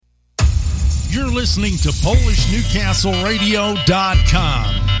You're listening to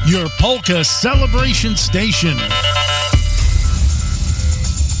PolishNewcastleRadio.com, your polka celebration station.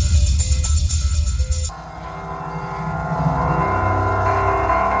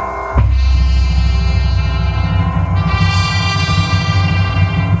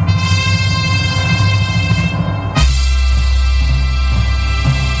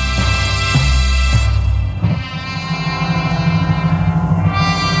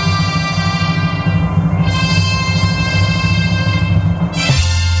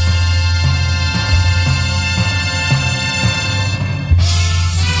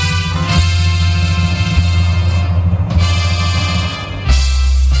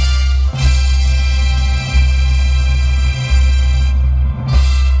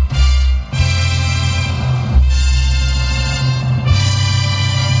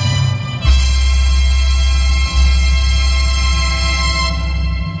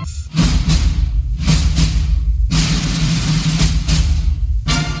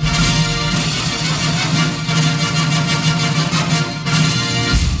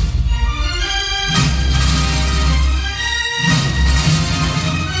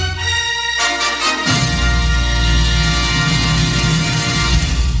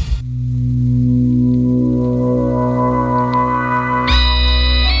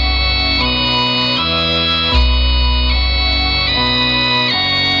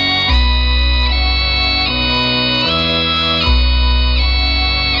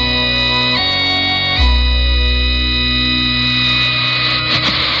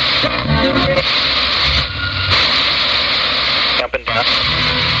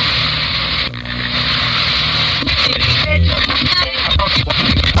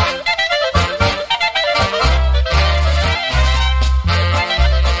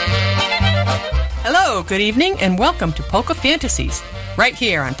 Good evening and welcome to Polka Fantasies, right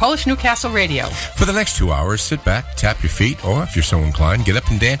here on Polish Newcastle Radio. For the next 2 hours, sit back, tap your feet, or if you're so inclined, get up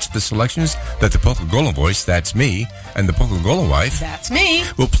and dance to the selections that the Polka Golden Voice, that's me, and the Polka Golden Wife, that's me,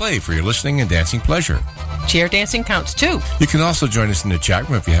 will play for your listening and dancing pleasure. Chair dancing counts too. You can also join us in the chat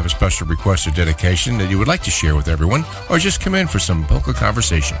room if you have a special request or dedication that you would like to share with everyone, or just come in for some polka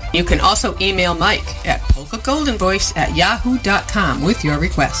conversation. You can also email Mike at polkagoldenvoice@yahoo.com with your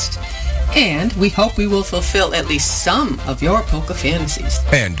request. And we hope we will fulfill at least some of your polka fantasies.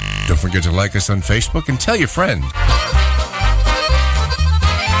 And don't forget to like us on Facebook and tell your friends.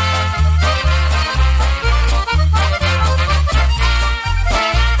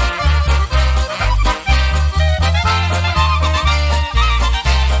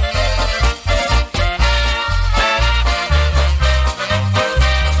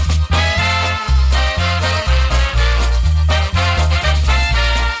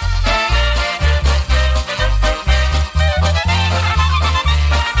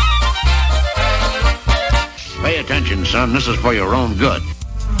 Son, this is for your own good.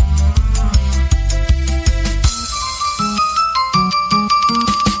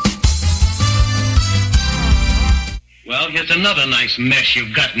 Well, here's another nice mess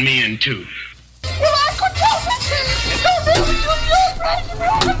you've gotten me into. Well, I could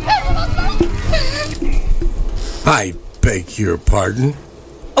I beg your pardon?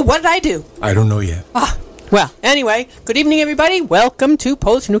 What did I do? I don't know yet. Well, anyway, good evening, everybody. Welcome to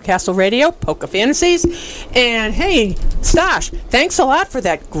Polish Newcastle Radio, Polka Fantasies. And, hey, Stash, thanks a lot for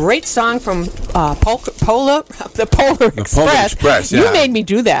that great song from the Polar Express. Yeah. You made me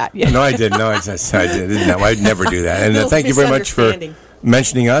do that. Yeah. No, I didn't. No, I didn't. No, I'd never do that. And thank you very much for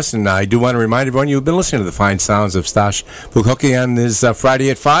mentioning us. And I do want to remind everyone you've been listening to the fine sounds of Stash Vukoki on this Friday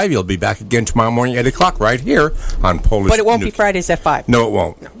at 5. You'll be back again tomorrow morning at 8 o'clock right here on Polish. But it won't be Fridays at 5. No, it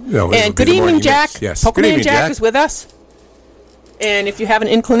won't. No, and good evening, Jack. Yes. Polka Man Jack is with us. And if you have an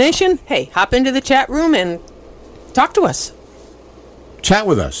inclination, hey, hop into the chat room and talk to us. Chat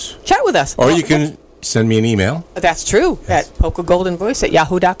with us. Or you can send me an email. That's true. Yes. At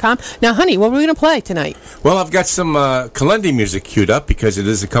polkagoldenvoice@yahoo.com. Now, honey, what are we going to play tonight? Well, I've got some Kalendi music queued up because it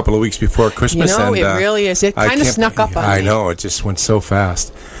is a couple of weeks before Christmas. You know, it really is. It kind of snuck up on me. I know. It just went so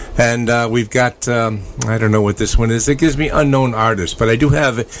fast. And we've got, I don't know what this one is. It gives me unknown artists. But I do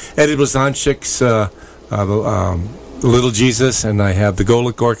have Eddie Blazonczyk's Little Jesus, and I have the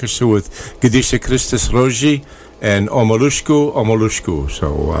Golik Orchestra with Gadisha Christus Roji and Omolushku.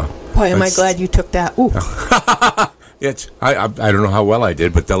 So, boy, am I glad you took that. Ooh. I don't know how well I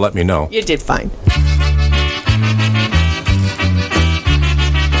did, but they'll let me know. You did fine.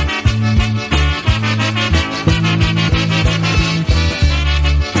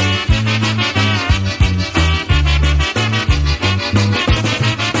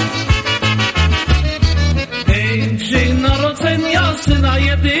 Dzień narodzenia syna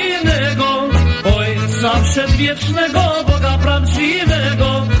jedynego za przedwiecznego Boga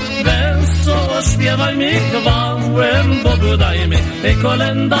prawdziwego. Wesoło śpiewajmy chwałę Bogu dajmy,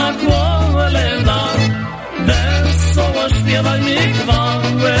 kolenda, kolenda. Wesoło śpiewajmy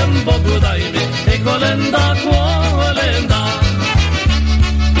chwałę Bogu dajmy, kolenda, kolenda.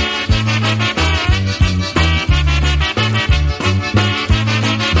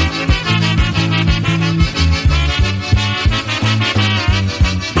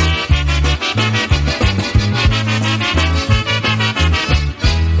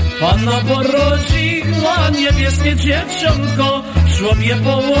 Panna porodziła niebieskie dziewczątko, w żłobie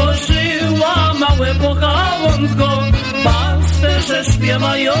położyła małe pochałątko. Pasterze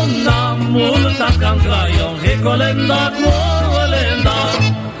śpiewają nam, multakan grają, kolenda, kolenda.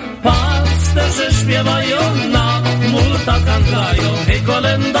 Pasterze śpiewają nam, multakan grają,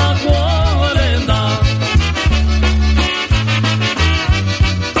 kolenda, kolenda.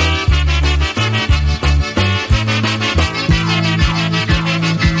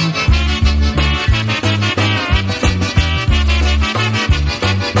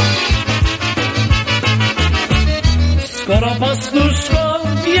 Skoro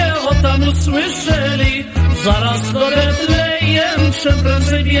pastuszkowie o tam usłyszeli, zaraz do Betlejem czym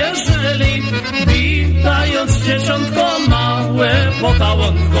prędzej bieżeli. Witając dzieciątko małe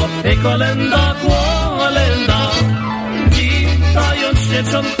pochałątko, kolenda, kolenda. Witając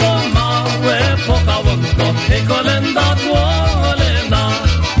dzieciątko małe pochałątko, kolenda, kolenda.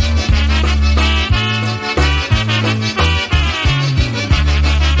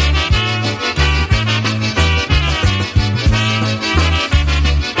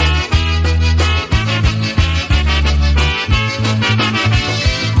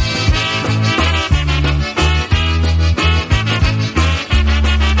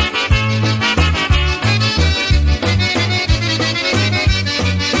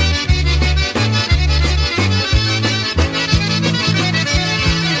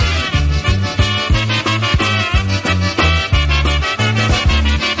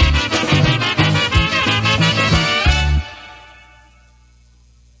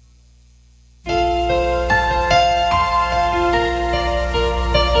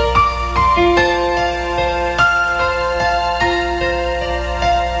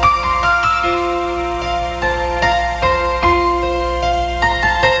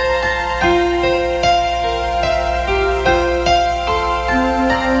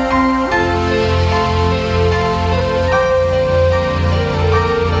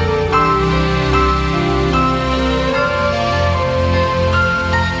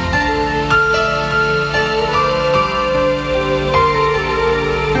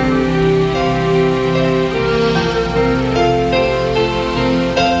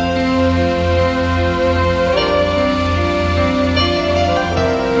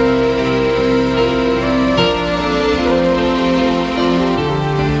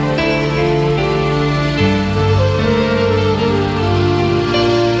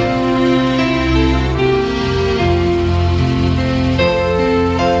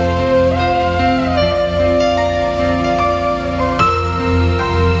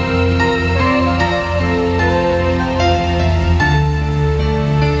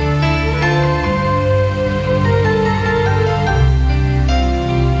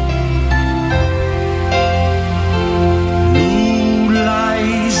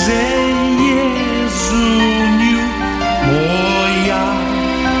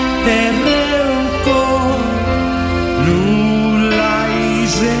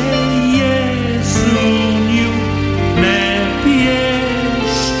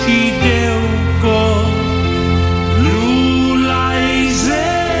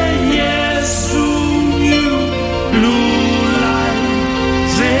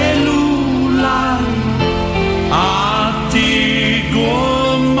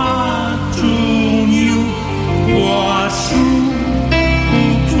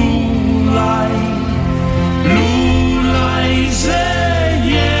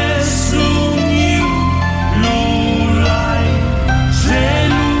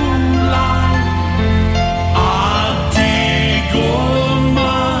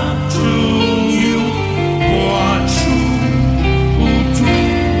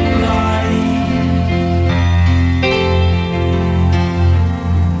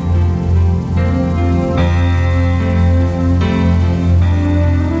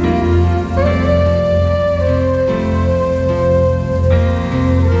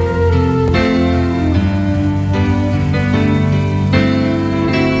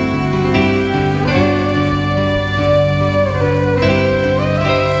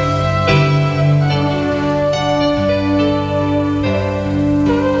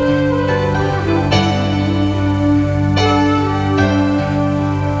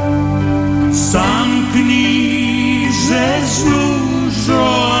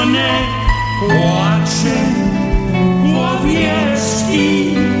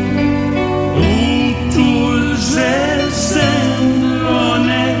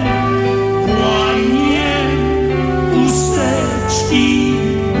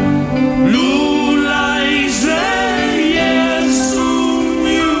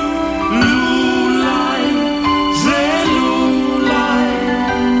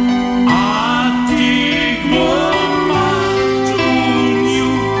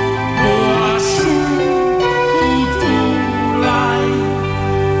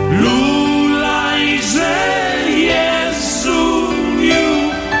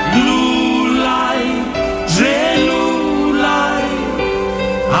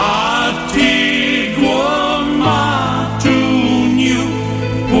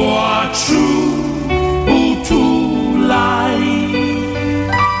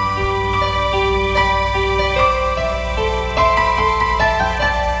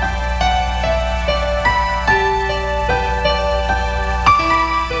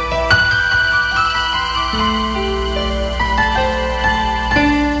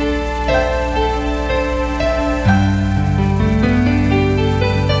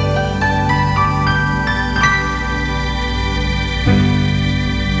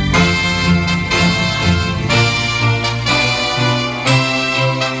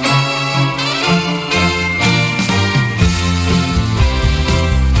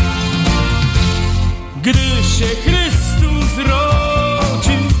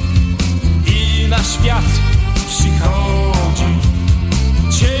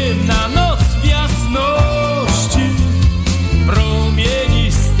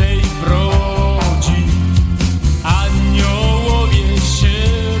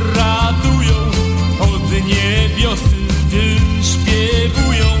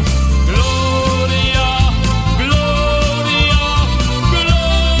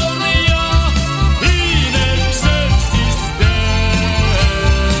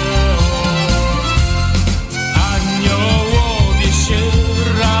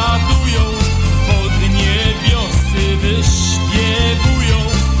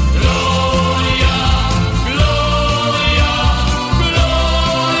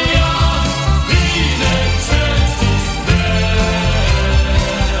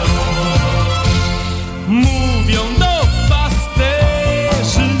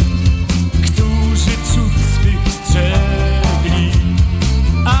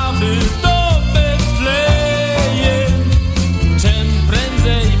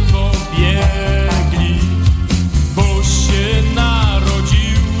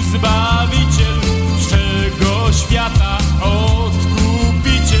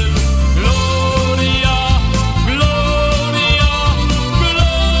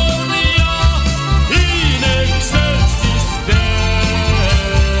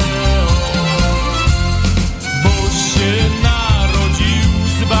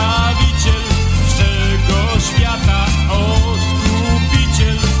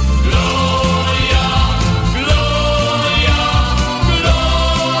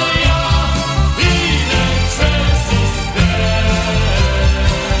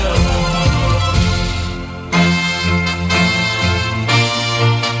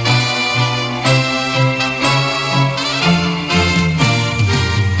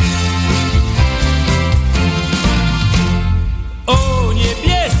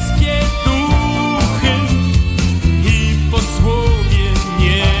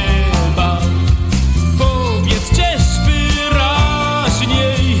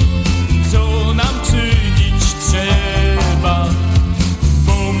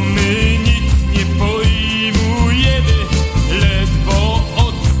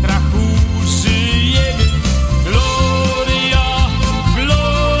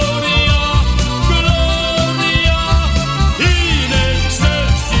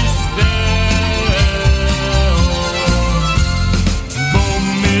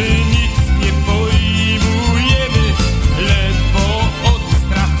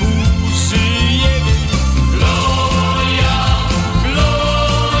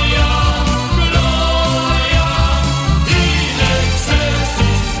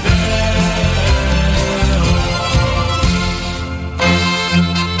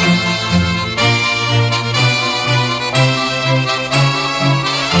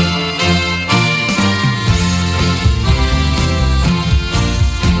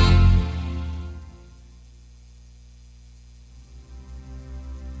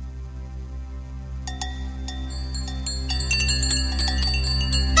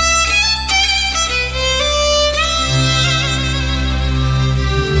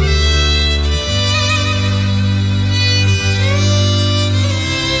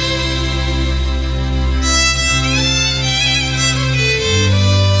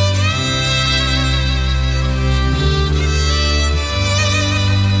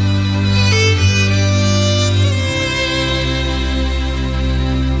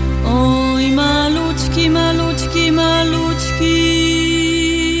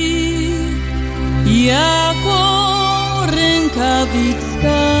 jako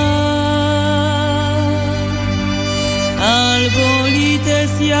rękawicka, albo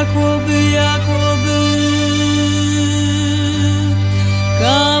lites jakoby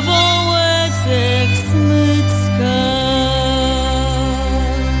kawałek smycka.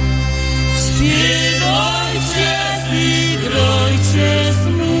 Śpiewajcie, zigrajcie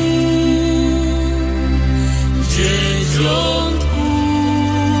mu, dzieciątku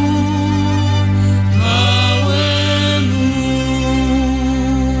małemu.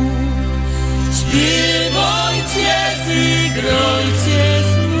 Śpiewajcie, zigrajcie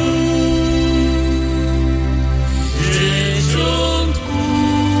mu, dzieciątku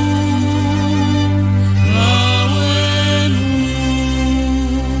małemu.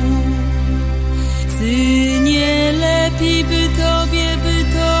 Ty nie lepiej by tobie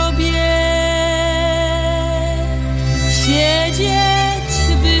siedzieć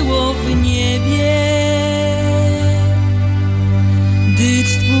było w niebie, gdyż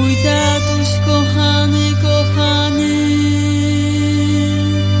twój tatuś kochany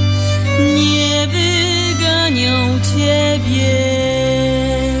nie wyganiał ciebie.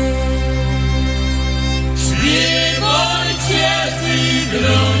 Śpiewajcie,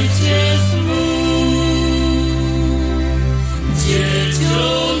 zigrajcie mu,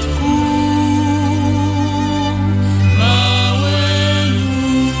 dzieciątku małemu.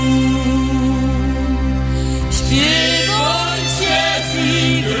 Śpiewajcie,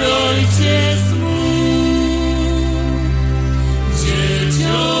 zigrajcie mu,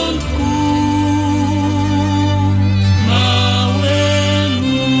 dzieciątku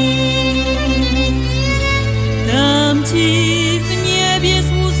małemu. Tamci w niebie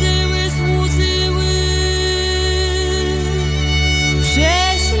służyły,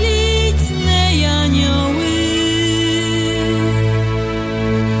 prześliczne anioły,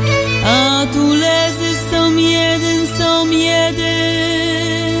 a tu leży są jeden,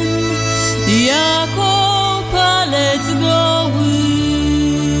 jako palec goły.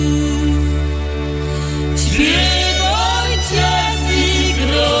 Śpiewajcie,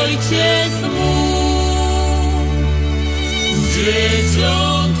 zigrajcie mu,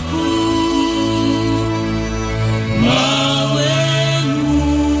 dzieciątku małemu.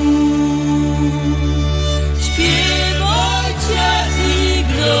 Śpiewajcie,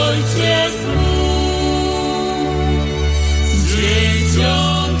 zigrajcie mu,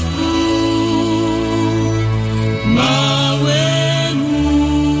 dzieciątku małemu.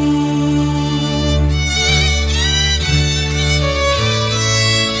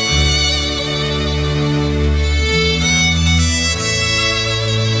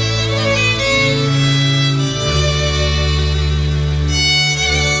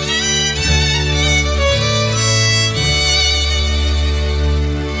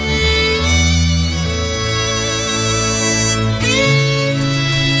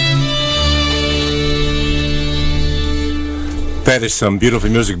 That is some beautiful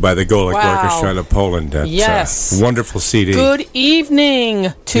music by the Golic Orchestra of Poland. That's yes. A wonderful CD. Good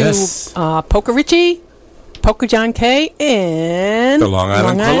evening to Yes. Polka Richie, Polka John K., and The Long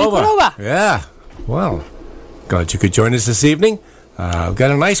Island Clover. Yeah. Well, glad you could join us this evening. We've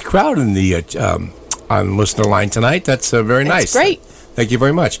got a nice crowd in the on listener line tonight. That's very nice. Great. Thank you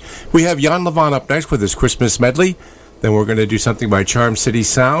very much. We have Jan Levon up next with his Christmas medley. Then we're going to do something by Charm City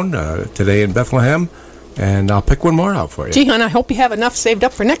Sound today in Bethlehem. And I'll pick one more out for you. Gee, hon, I hope you have enough saved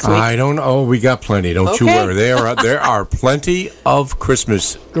up for next week. I don't know. We got plenty. Don't you worry. There are plenty of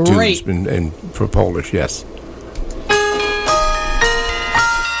Christmas tunes for Polish, yes.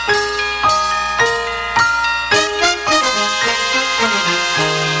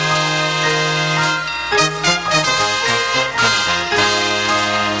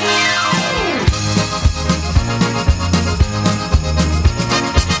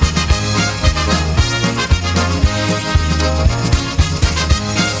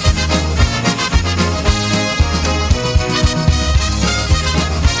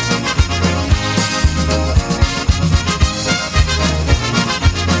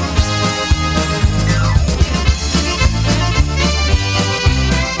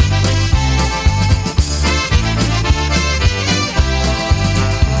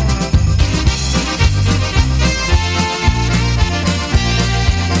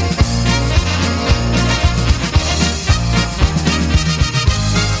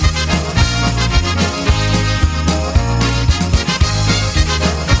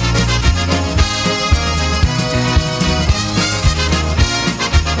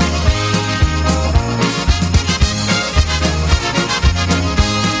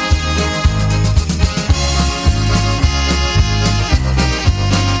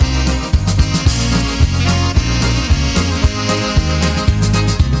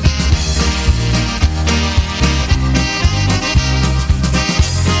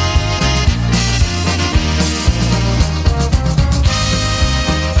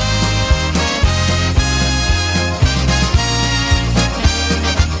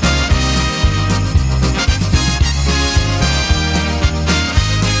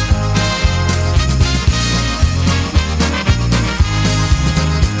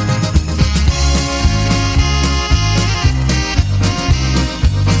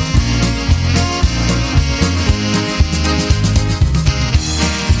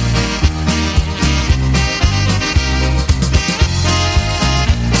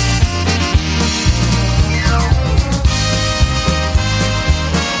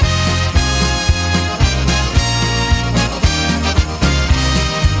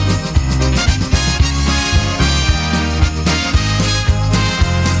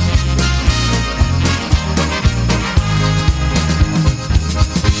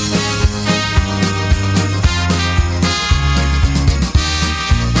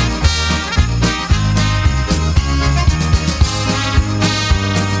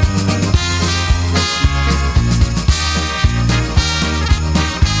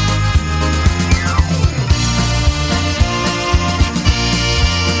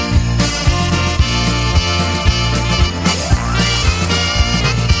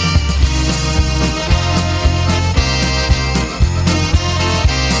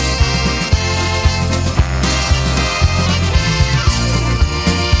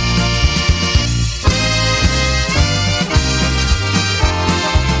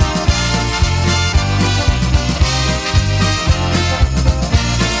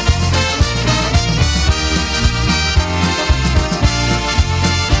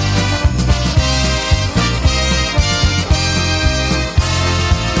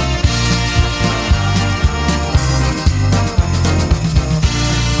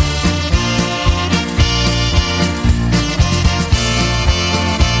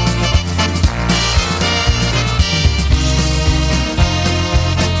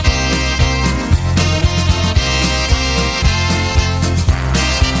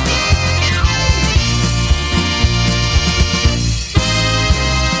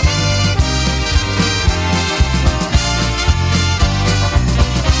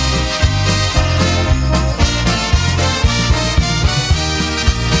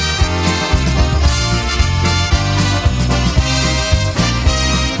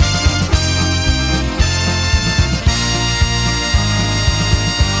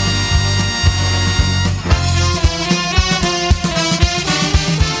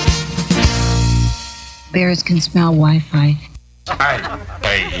 bears can smell Wi-Fi. I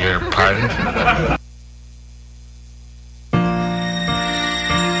beg your pardon?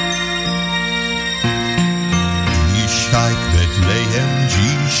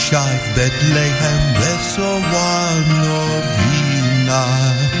 Dzisiaj w Betlejem wesoła nowina.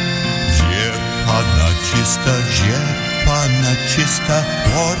 Pana czysta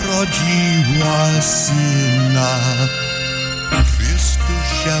porodziła syna. Chrystus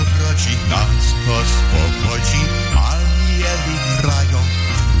się rodzi, nas to spowodzi. Anieli grają,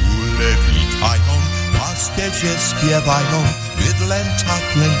 króle witają, pasterze śpiewają, bydlęta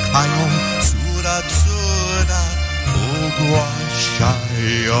klękają, córa, córa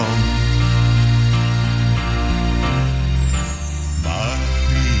ogłaszają.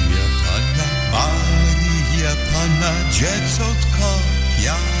 Maria Pana, dziecątko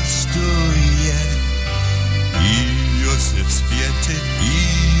piastuje. I Józef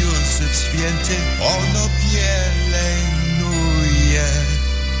święty, ono pielęgnuje.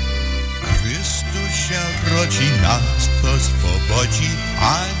 Chrystus się rodzi, nas to swobodzi.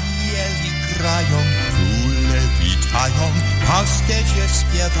 Anieli grają, króle witają, pasterze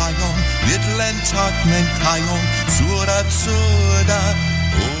śpiewają, bydlęta klękają, córa, córa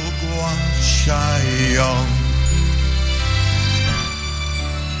ogłaszają.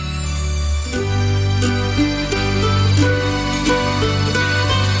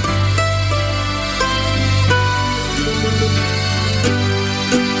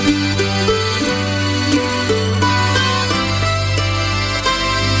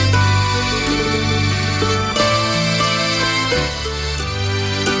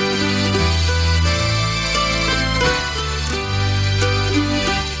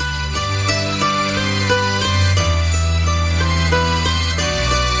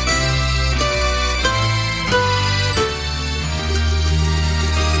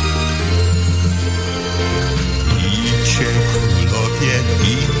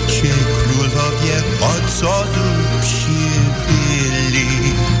 Od zodu przybyli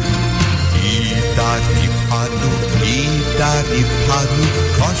i dary Panu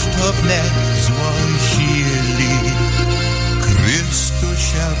kosztowne złożyli. Chrystus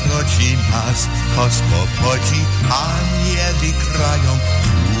się rodzi, nas oswobodzi. Anieli grają,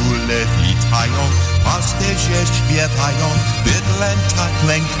 króle witają, pasterze śpiewają, bydlęta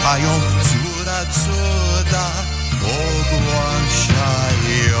klękają, córa, cuda ogłaszają.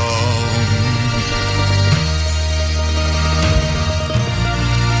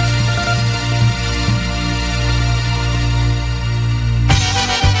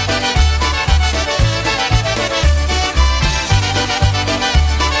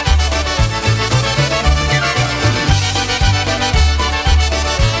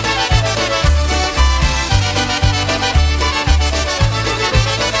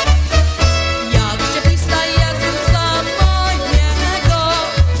 Jakże Chrysta Jezusa mojego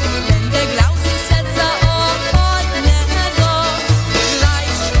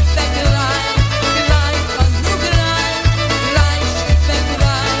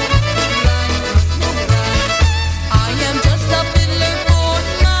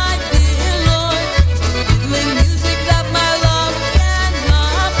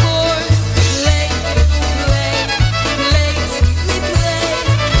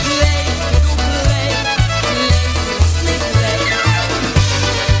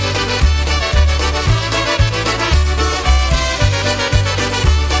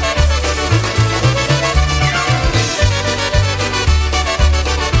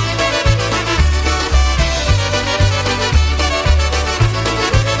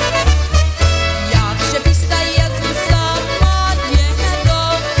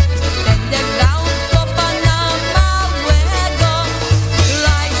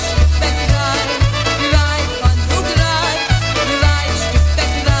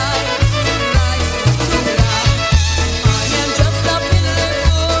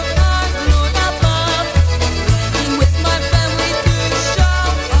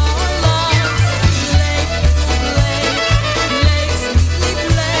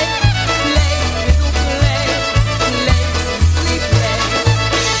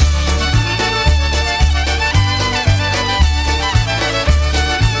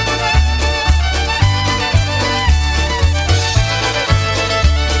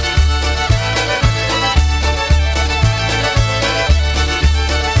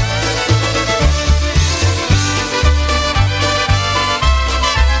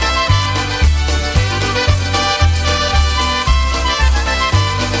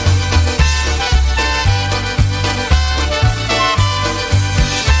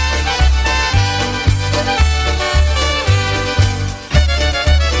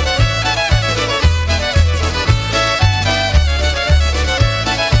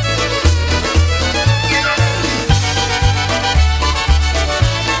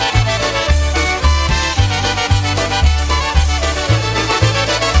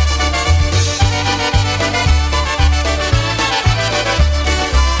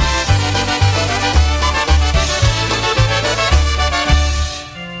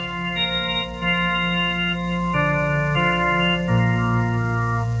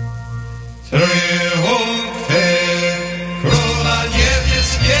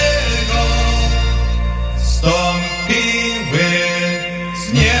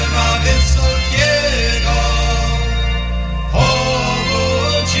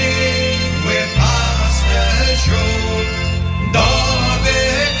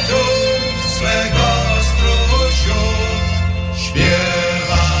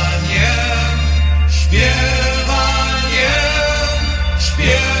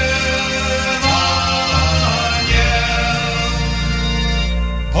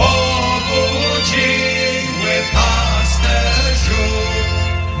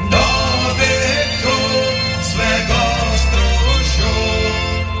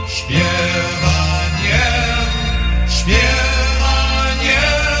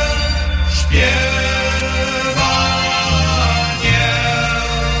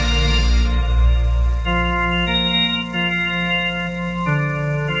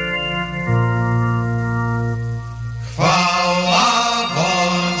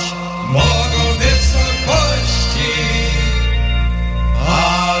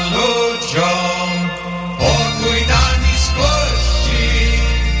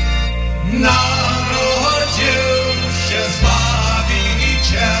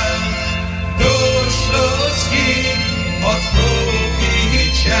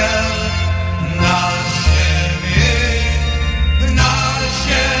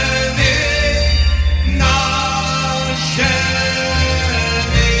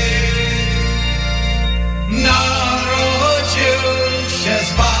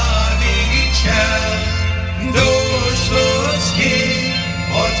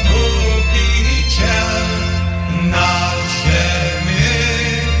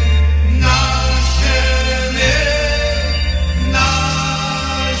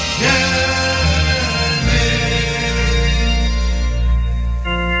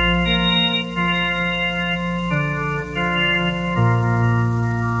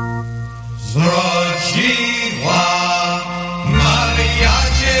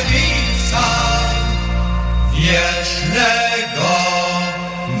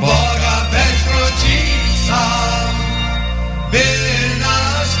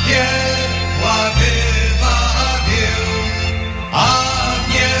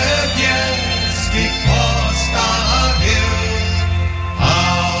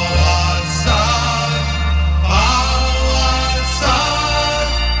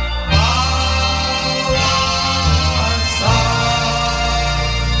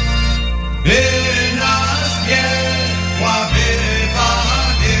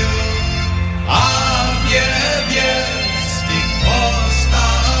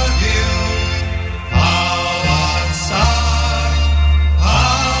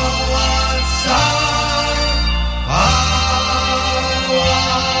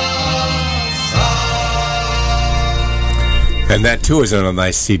And that, too, is on a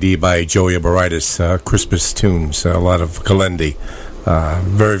nice CD by Joey Abaritis, Christmas tunes, a lot of Kalendi.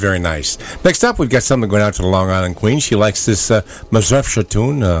 Very, very nice. Next up, we've got something going out to the Long Island Queen. She likes this Mazurfsha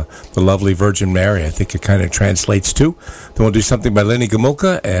tune, the lovely Virgin Mary. I think it kind of translates to. Then we'll do something by Lenny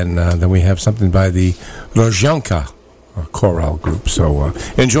Gomulka, and then we have something by the Rozhanka choral group. So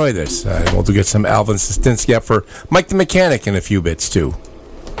enjoy this. We'll get some Alvin Sestinsky up for Mike the Mechanic in a few bits, too.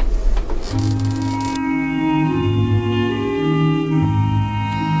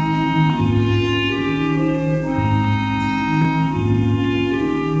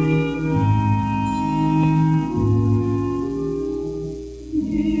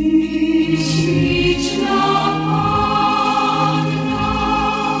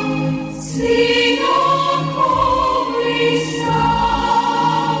 Z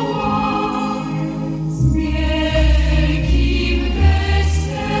wielkim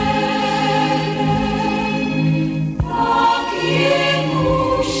weselem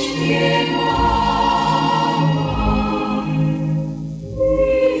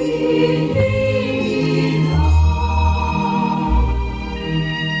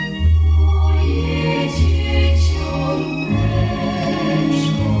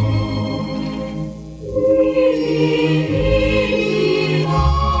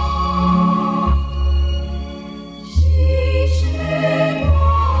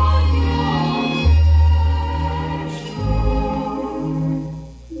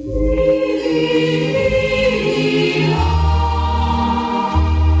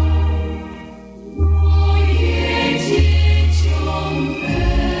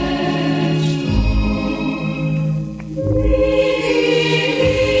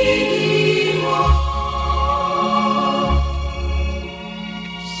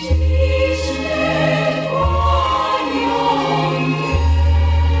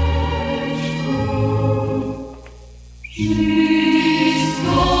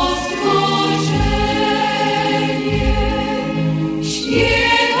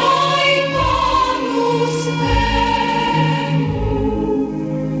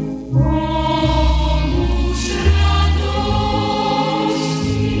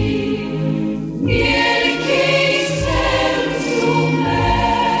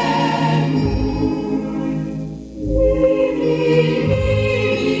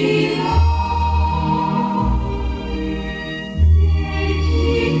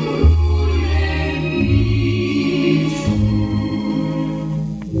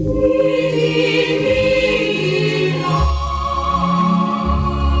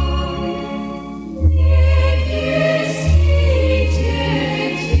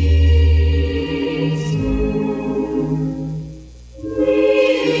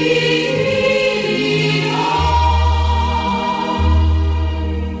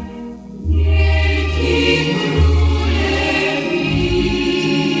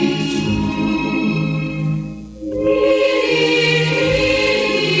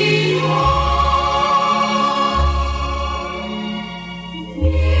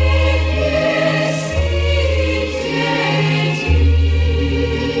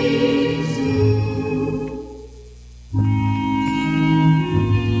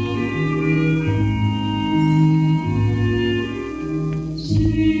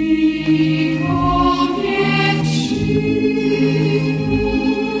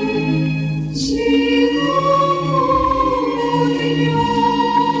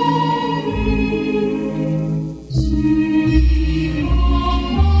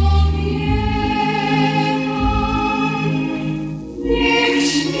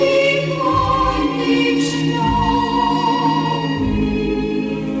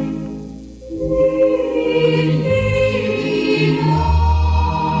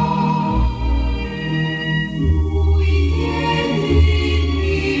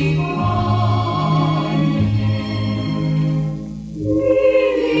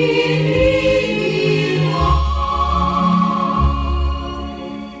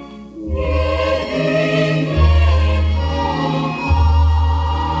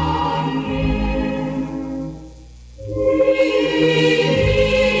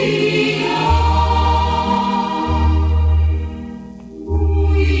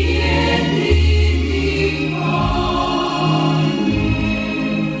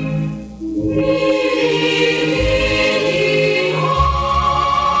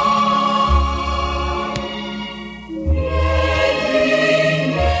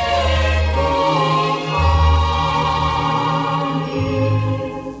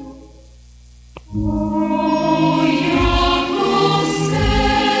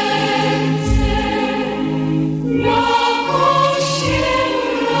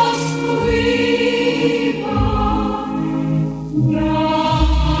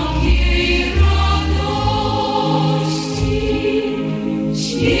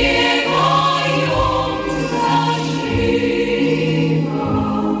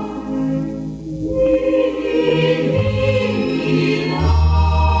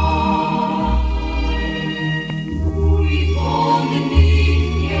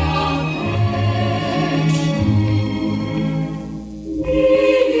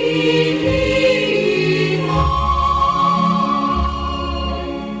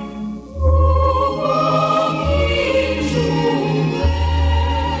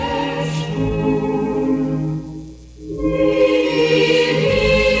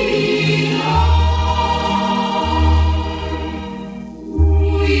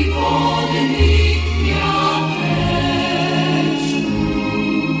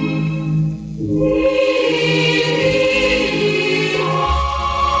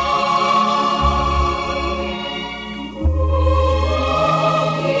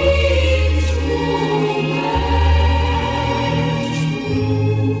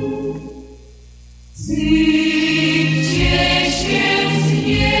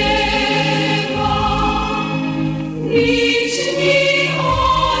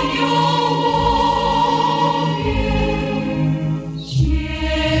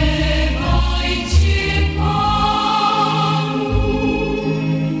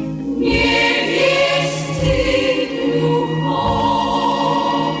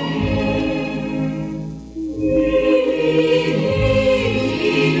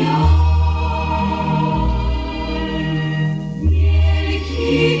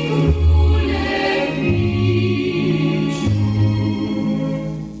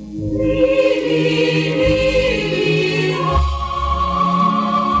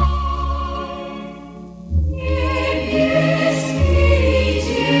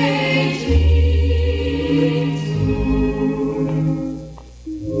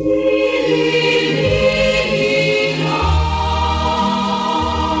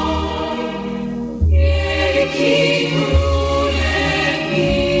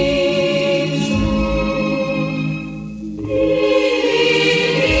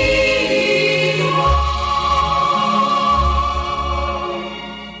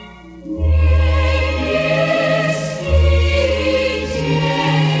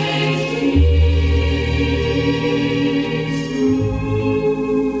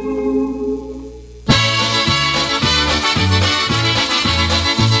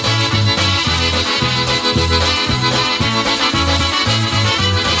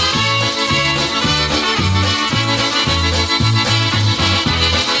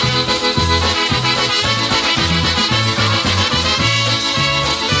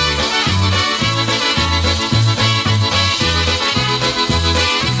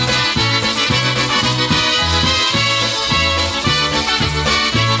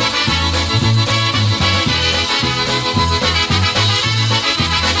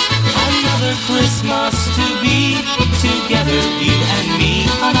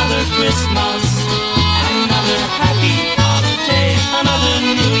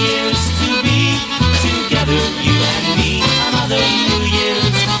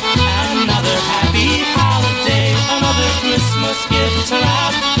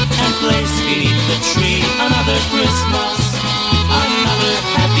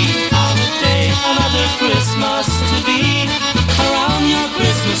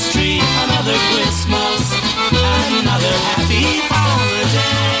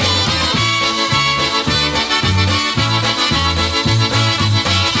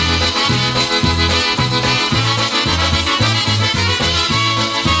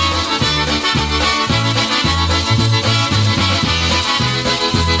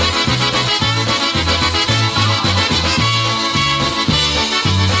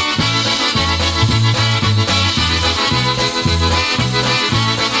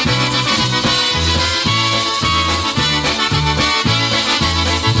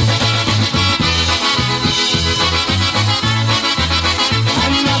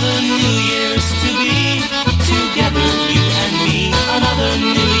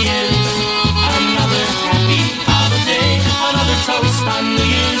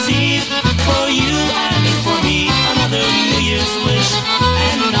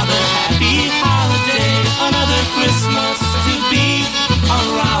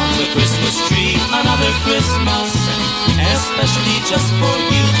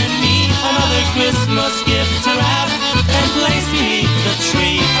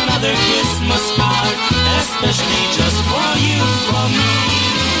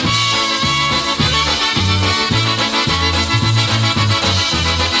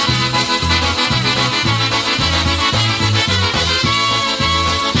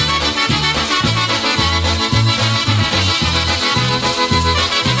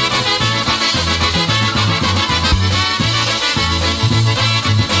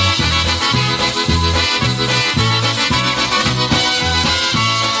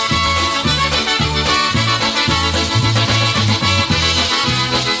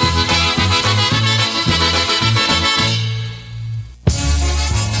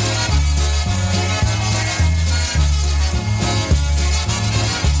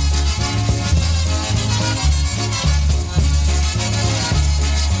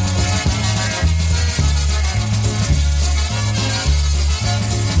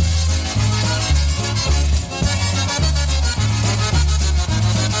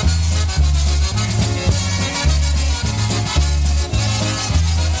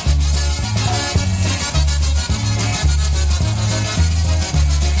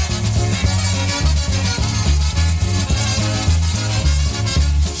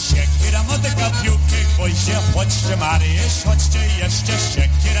Chodźcie Maryś, chodźcie jeszcze,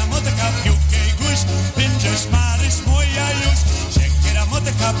 siekiera, motyka, piłkę i guś.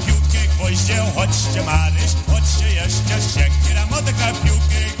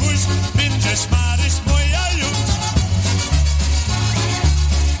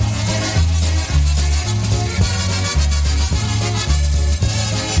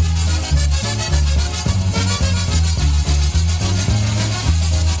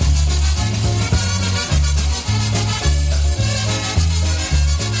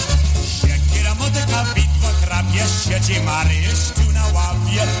 Cię maryjesz tu na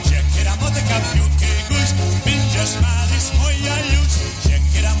łapie, siekiera motyka, piłkę guś, będziesz maryś moja już.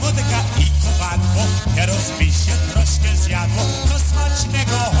 Siekiera motyka i kowadło, ja rozpisie troszkę zjadło, co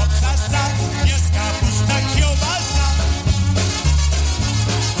smacznego obsasa, jest kapusta, kiełbasa.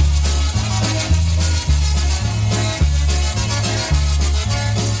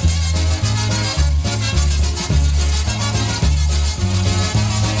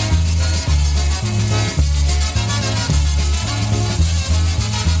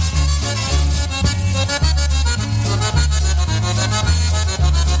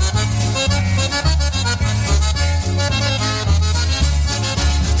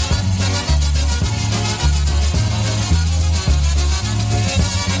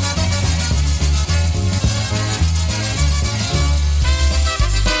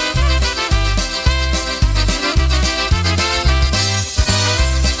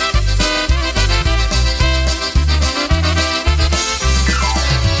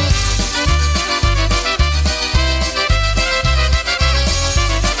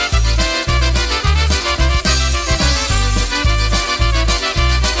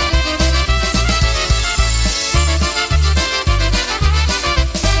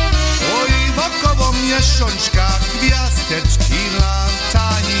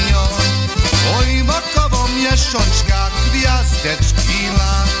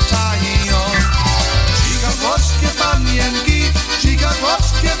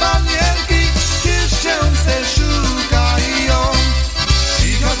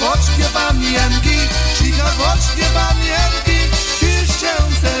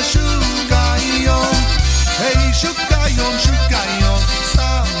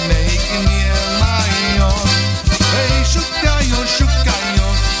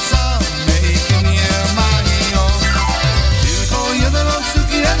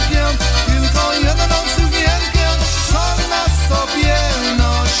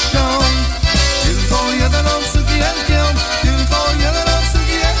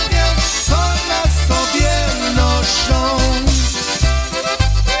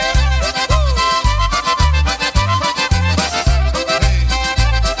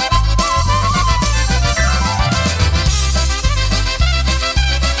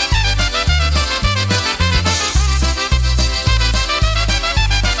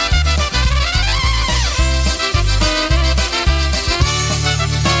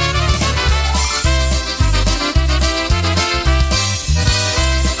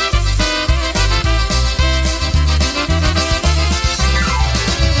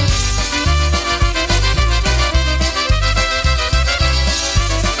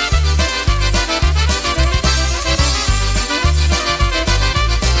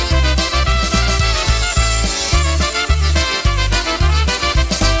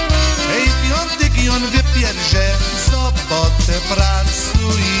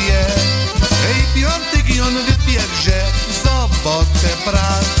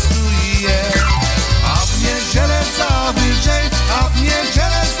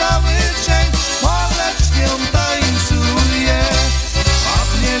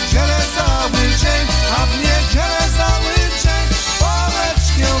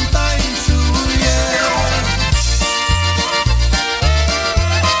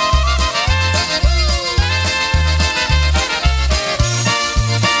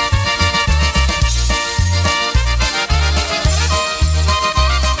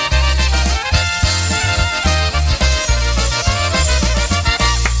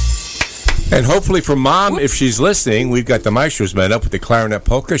 And hopefully for Mom, if she's listening, we've got the Maestro's band up with the clarinet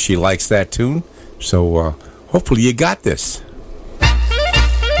polka. She likes that tune. So hopefully you got this.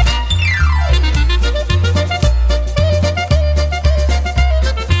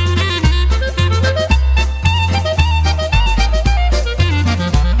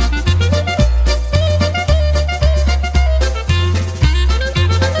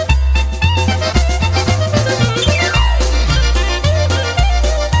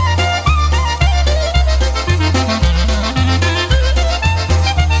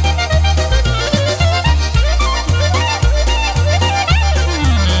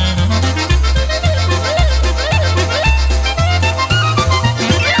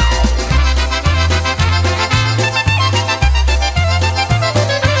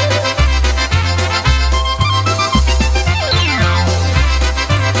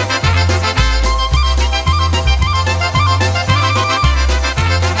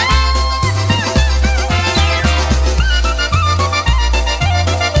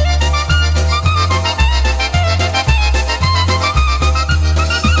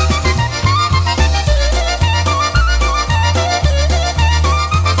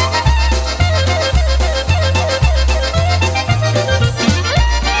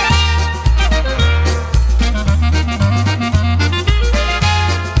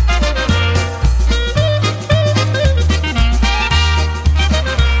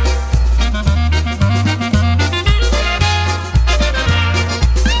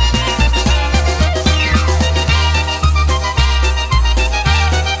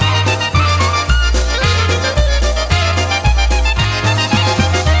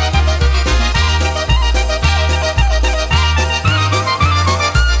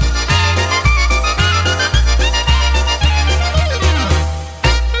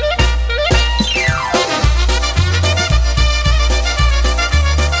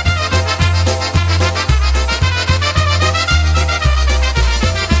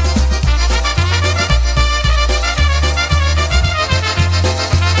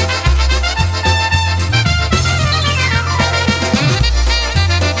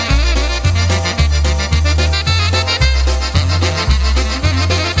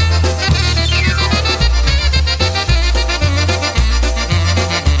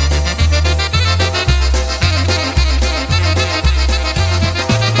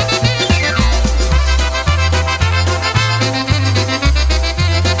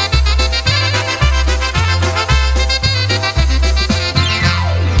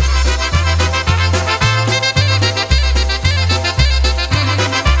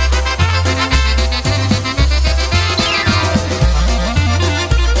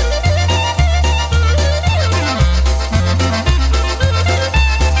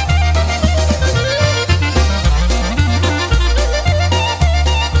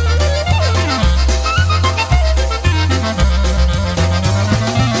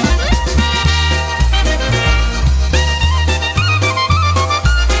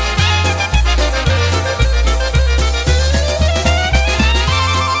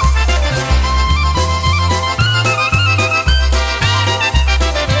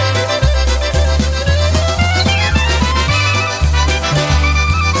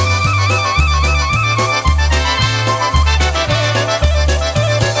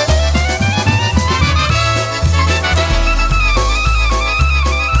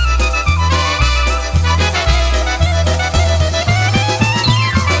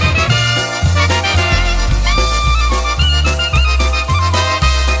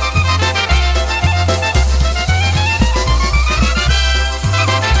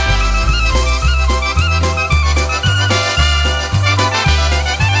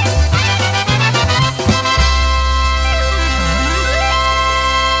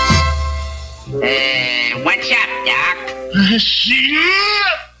 I see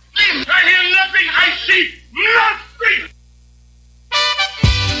nothing. I hear nothing. I see nothing.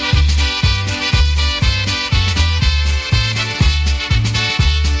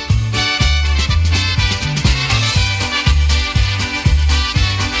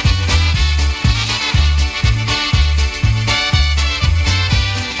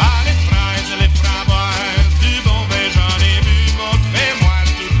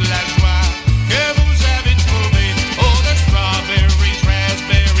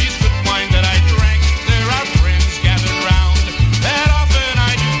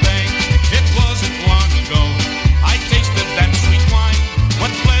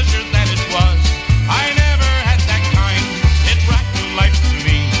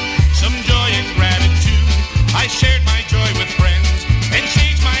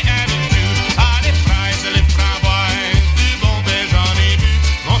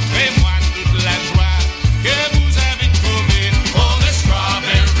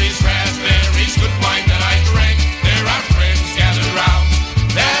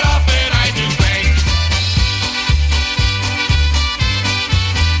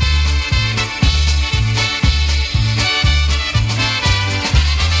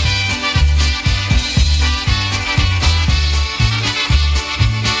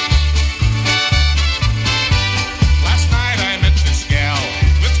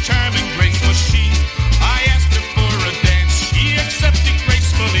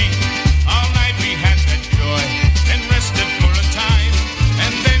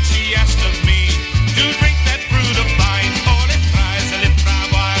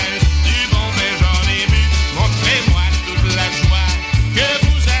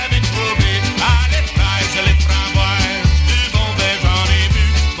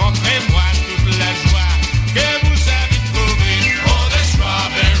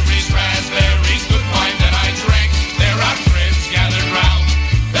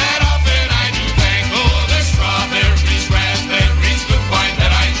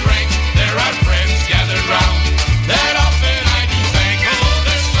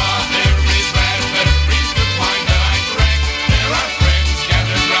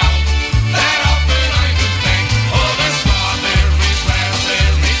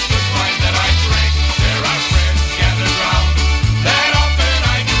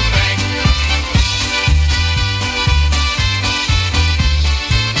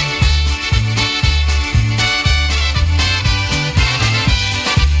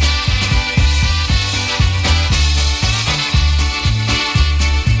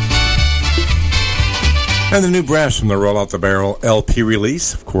 And the new brass from the Roll Out the Barrel LP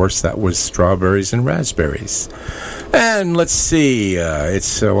release, of course, that was Strawberries and Raspberries. And let's see,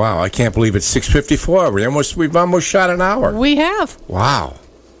 it's, wow, I can't believe it's 6:54. We've almost shot an hour. We have. Wow.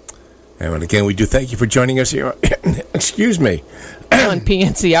 And again, we do thank you for joining us here. Excuse me. On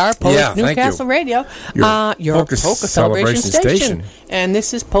PNCR, Polish Yeah, Newcastle Radio, your Polka Celebration Station. And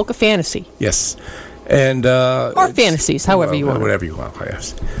this is Polka Fantasy. Yes. And or fantasies, however you want. Whatever you want,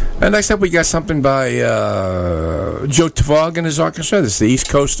 yes. And next up, we got something by Joe Tvog and his orchestra. This is the East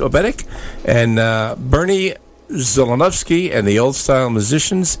Coast Obetic. And Bernie Zolonovsky and the Old Style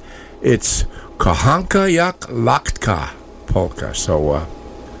Musicians. It's Kochanka Jak Laktka polka. So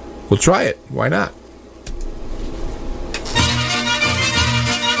we'll try it. Why not?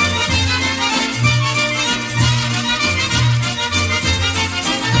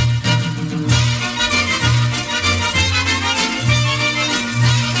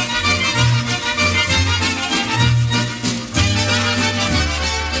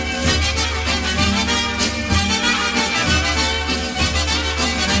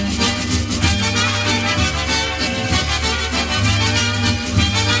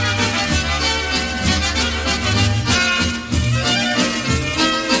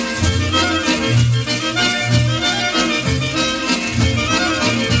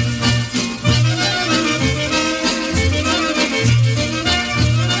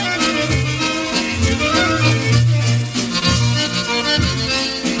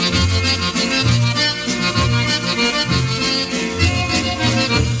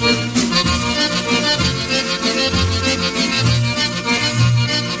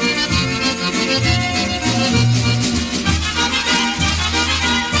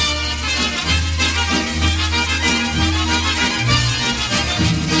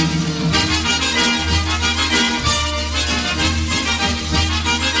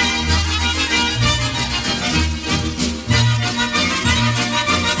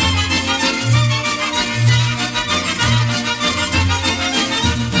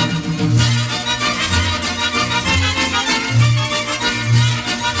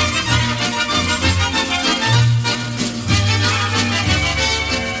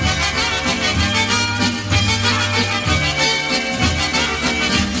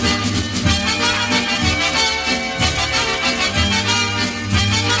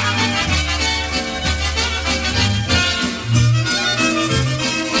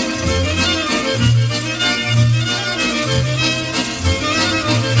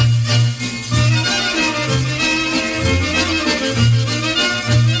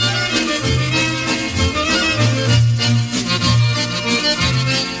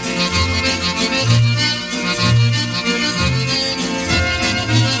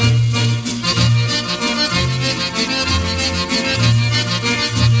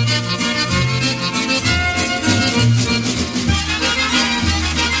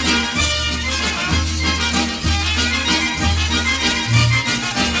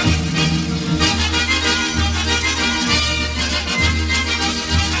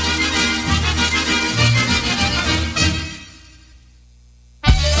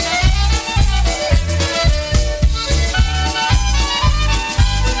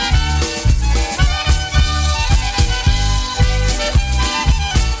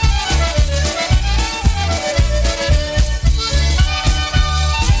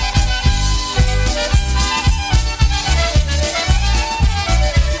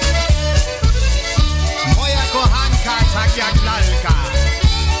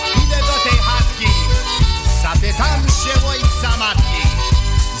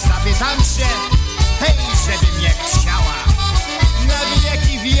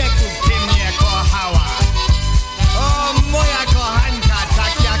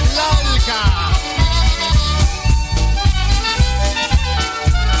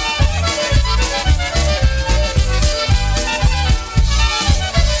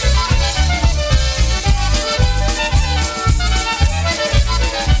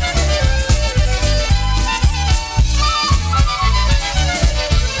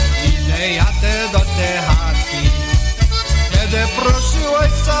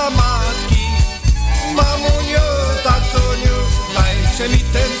 mi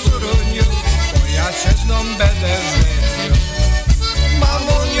ten suruniu, bo ja się z nią będę żenił.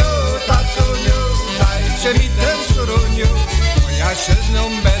 Mamuniu, tatuniu, dajcie mi ten suruniu, bo ja się z nią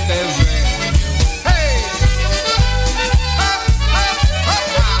będę żenił. Hej!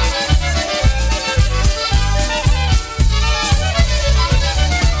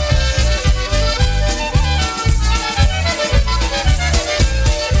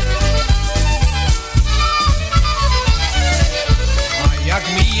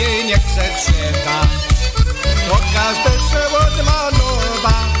 Jej nie chce czytać, to każde się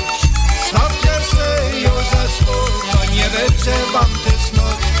odmalować. Stawcie się już za skór, to nie będzie wam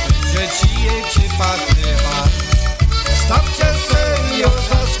tysnąć, że ci jej przypatrywać. Stawcie się już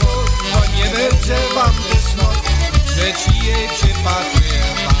za skór, to nie będzie wam tysnąć, że ci jej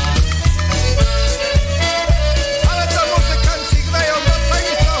przypatrywać. Ale to muzykanci grają do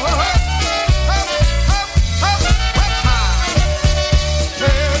tańca.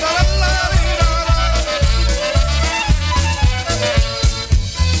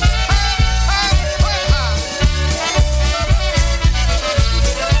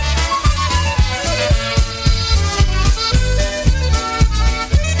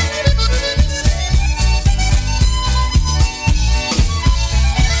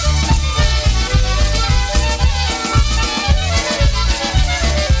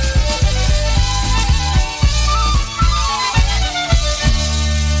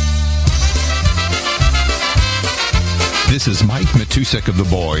 This is Mike Matusek of The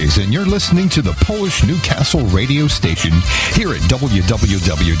Boys, and you're listening to the Polish Newcastle radio station here at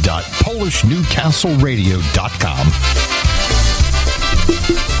www.polishnewcastleradio.com.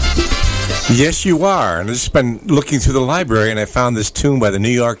 Yes, you are. And I've just been looking through the library, and I found this tune by the New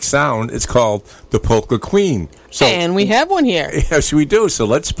York Sound. It's called The Polka Queen. So, and we have one here. Yes, we do. So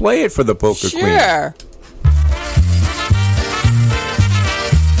let's play it for the Polka Queen. Sure.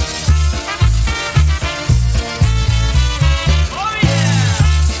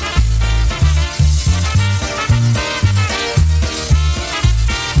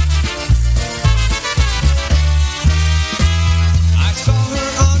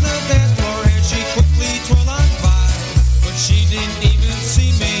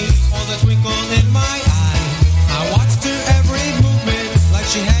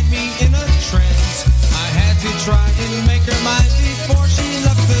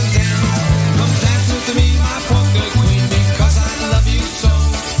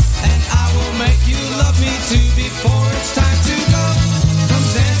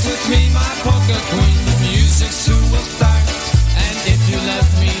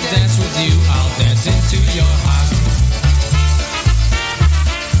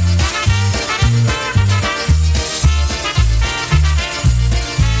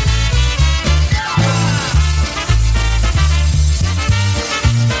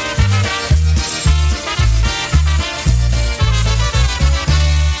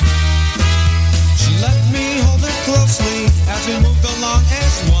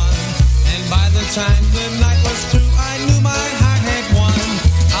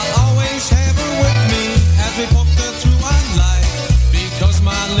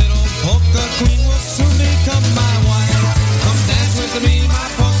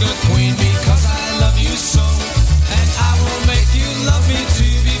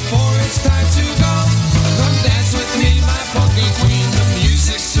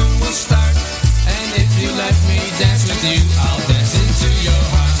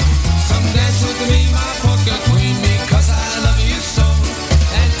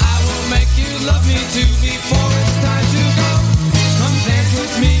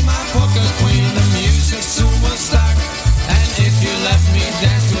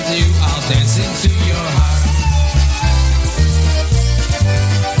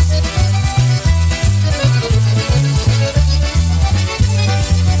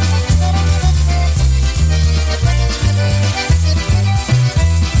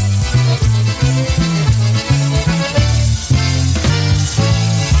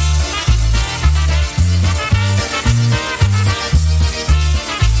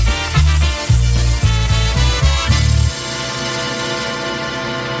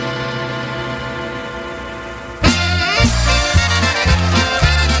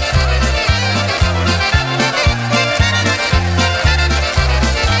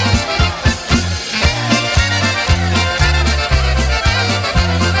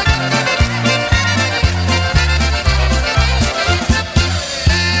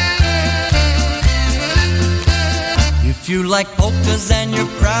 like polkas and you're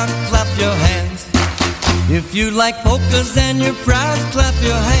proud, clap your hands. If you like polkas and you're proud, clap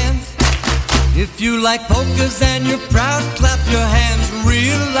your hands. If you like polkas and you're proud, clap your hands.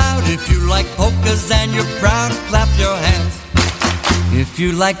 real loud. If you like polkas and you're proud, clap your hands. If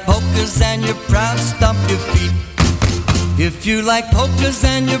you like polkas and you're proud, stomp your feet. If you like polkas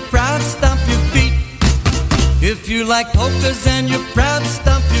and you're proud, stomp your feet. If you like polkas and you're proud,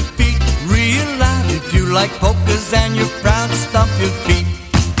 stomp your feet real loud. If you like polkas and you're proud, stomp your feet.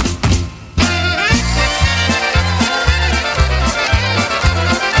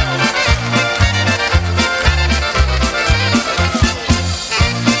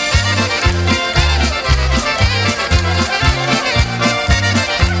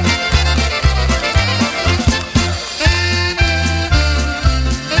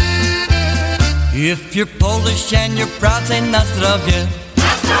 If you're Polish and you're proud, say na zdrowie.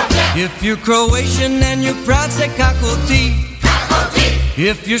 If you're Croatian and you're proud, say kako ti.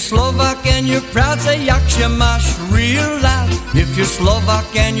 If you're Slovak and you're proud, say jak się masz real loud. If you're Slovak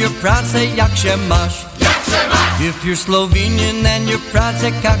and you're proud, say jak się masz. If you're Slovenian and you're proud,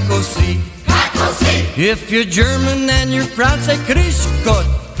 say kako si. If you're German and you're proud, say Krishkot.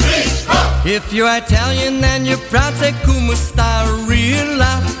 If you're Italian and you're proud, say kumusta real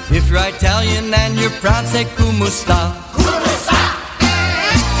loud. If you're Italian and you're proud, say kumusta.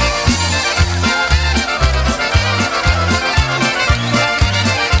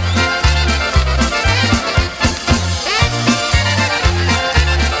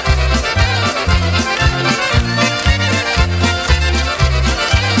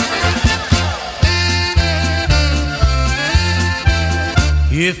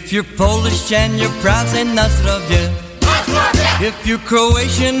 If you're Polish and you're proud, say na zdrowie. If you're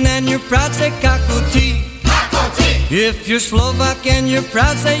Croatian and you're proud, say kako ti. If you're Slovak and you're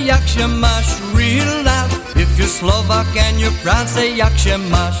proud, say jak się masz real loud. If you're Slovak and you're proud, say jak się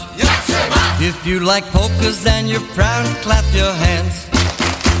masz. If you like polkas and you're proud, clap your hands.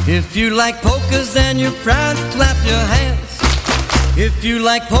 If you like polkas and you're proud, clap your hands. If you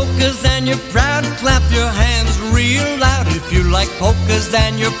like polkas and you're proud, clap your hands real loud. If you like polkas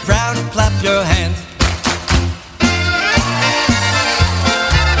and you're proud, clap your hands.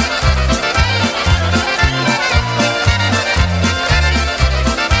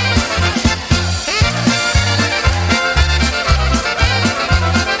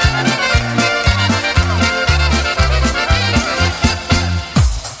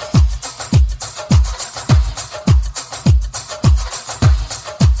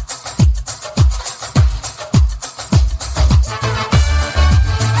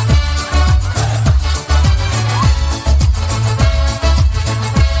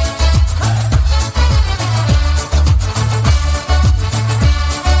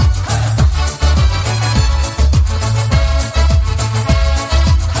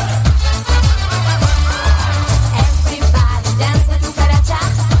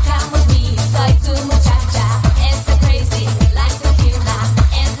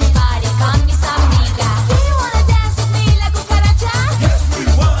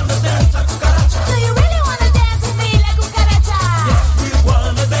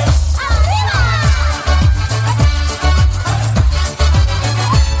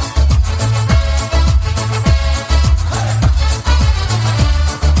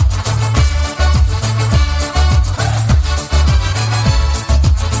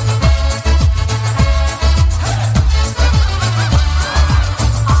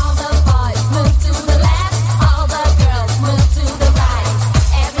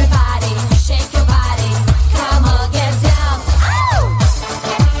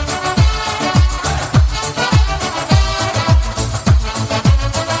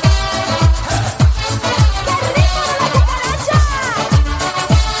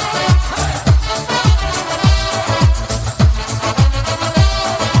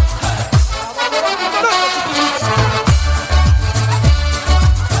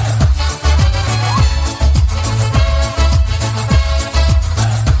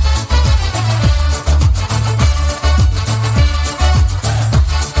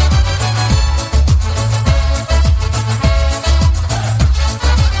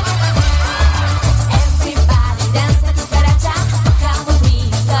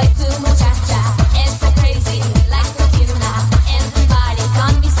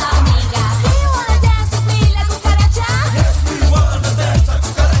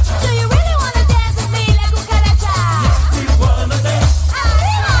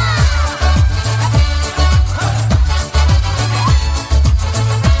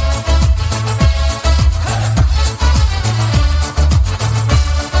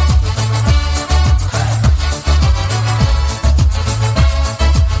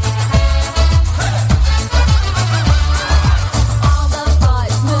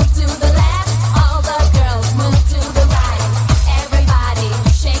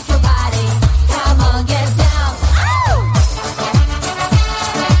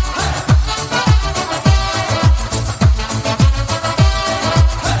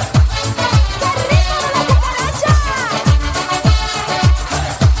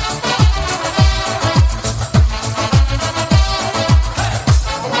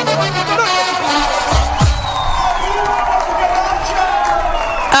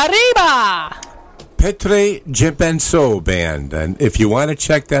 Petre Gepenso Band. And if you want to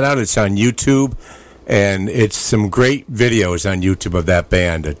check that out, it's on YouTube. And it's some great videos on YouTube of that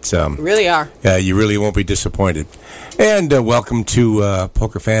band. It's really are. You really won't be disappointed. And welcome to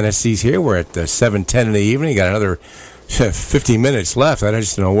Polka Fantasies here. We're at 7:10 in the evening. Got another 50 minutes left. I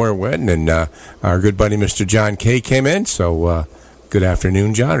just don't know where it went. And our good buddy Mr. John Kay came in. So good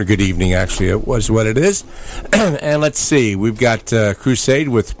afternoon, John, or good evening, actually. It was what it is. And let's see. We've got Crusade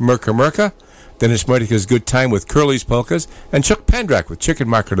with Merca Merca. Dennis Modica's Good Time with Curly's Polkas, and Chuck Pendrak with Chicken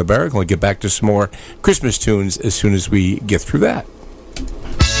Market of Barrack. We'll get back to some more Christmas tunes as soon as we get through that.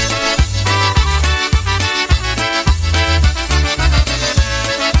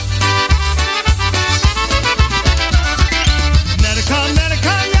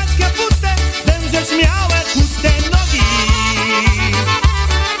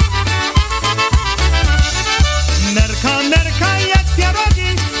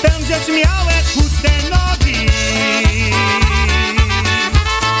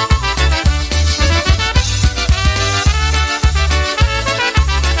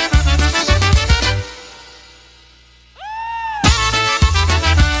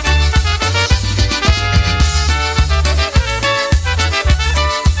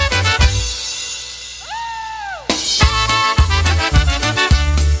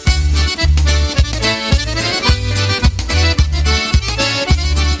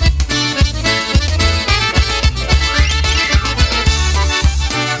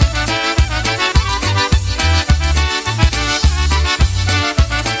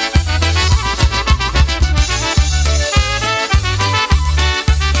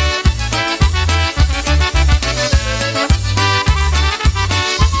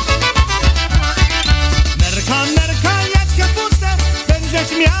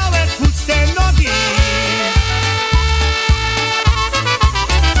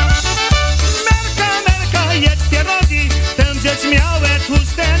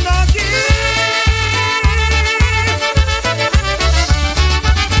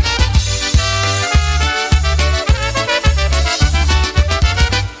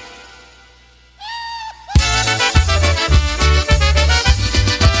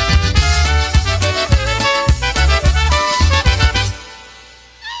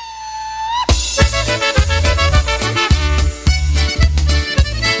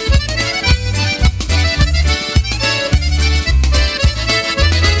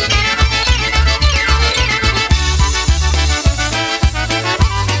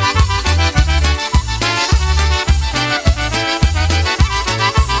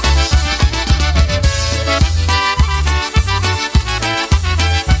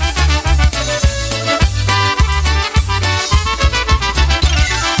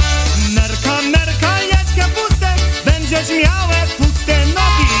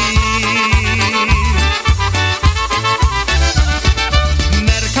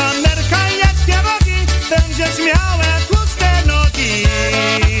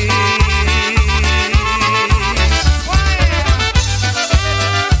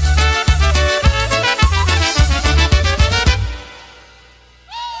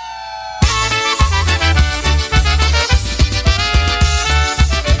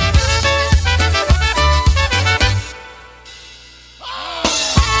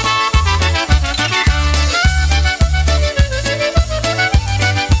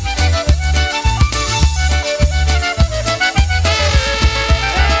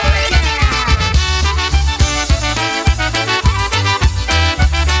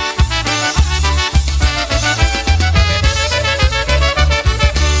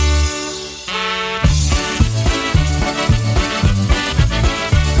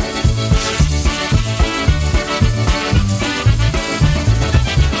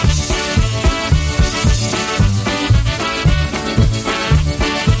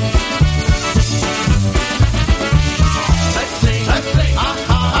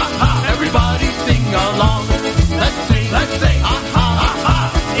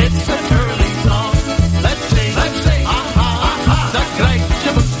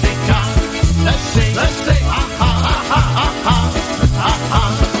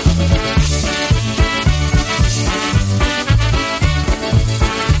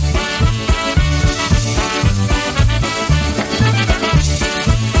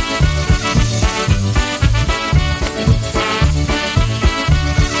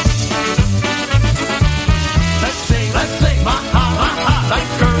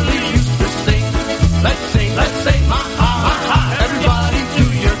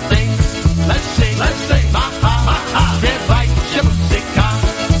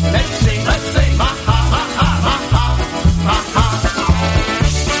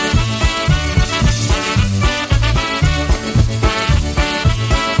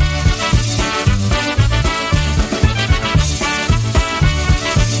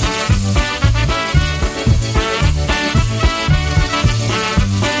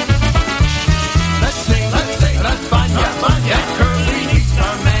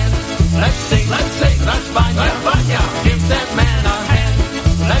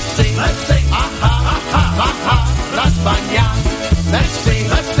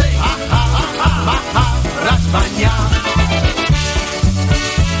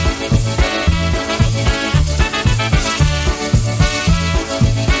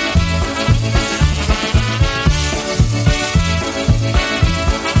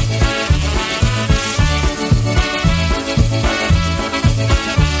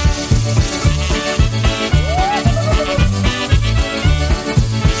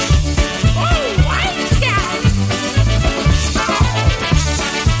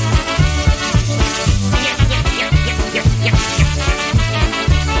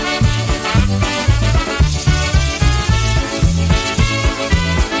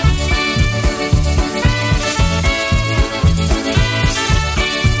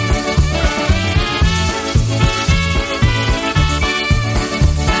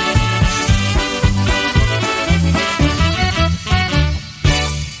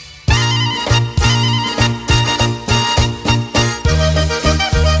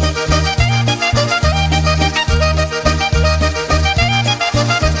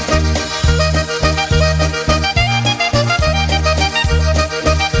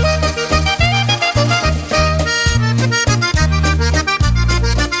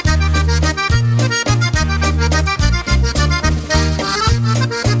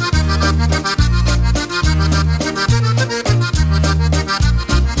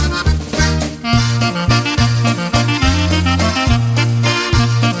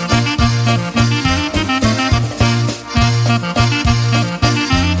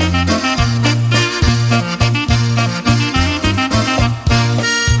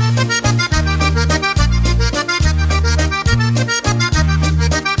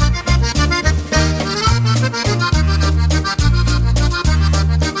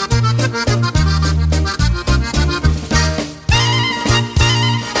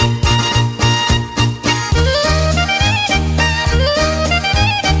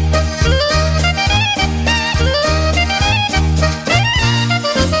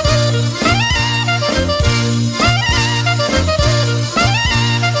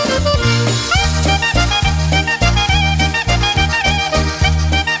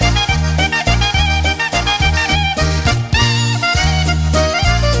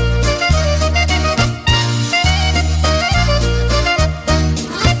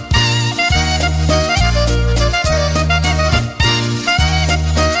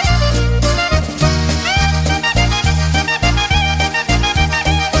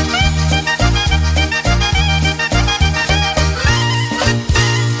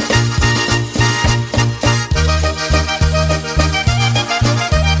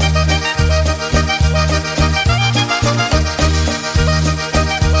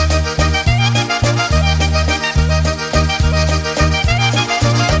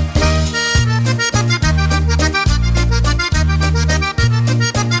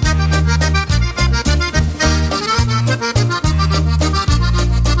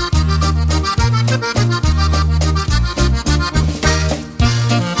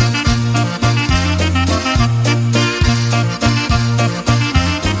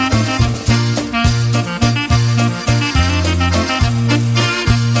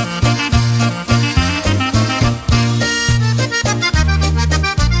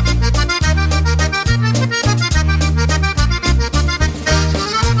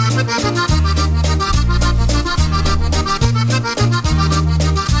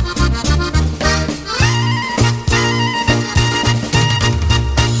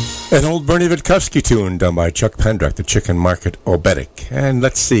 An old Bernie Witkowski tune done by Chuck Pendrek, the Chicken Market Obetic. And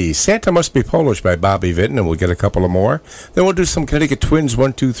let's see, Santa Must Be Polish by Bobby Vinton, and we'll get a couple of more. Then we'll do some Connecticut Twins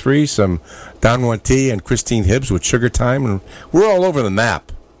 1, 2, 3, some Don Juan T and Christine Hibbs with Sugar Time, and we're all over the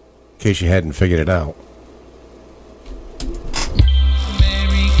map, in case you hadn't figured it out.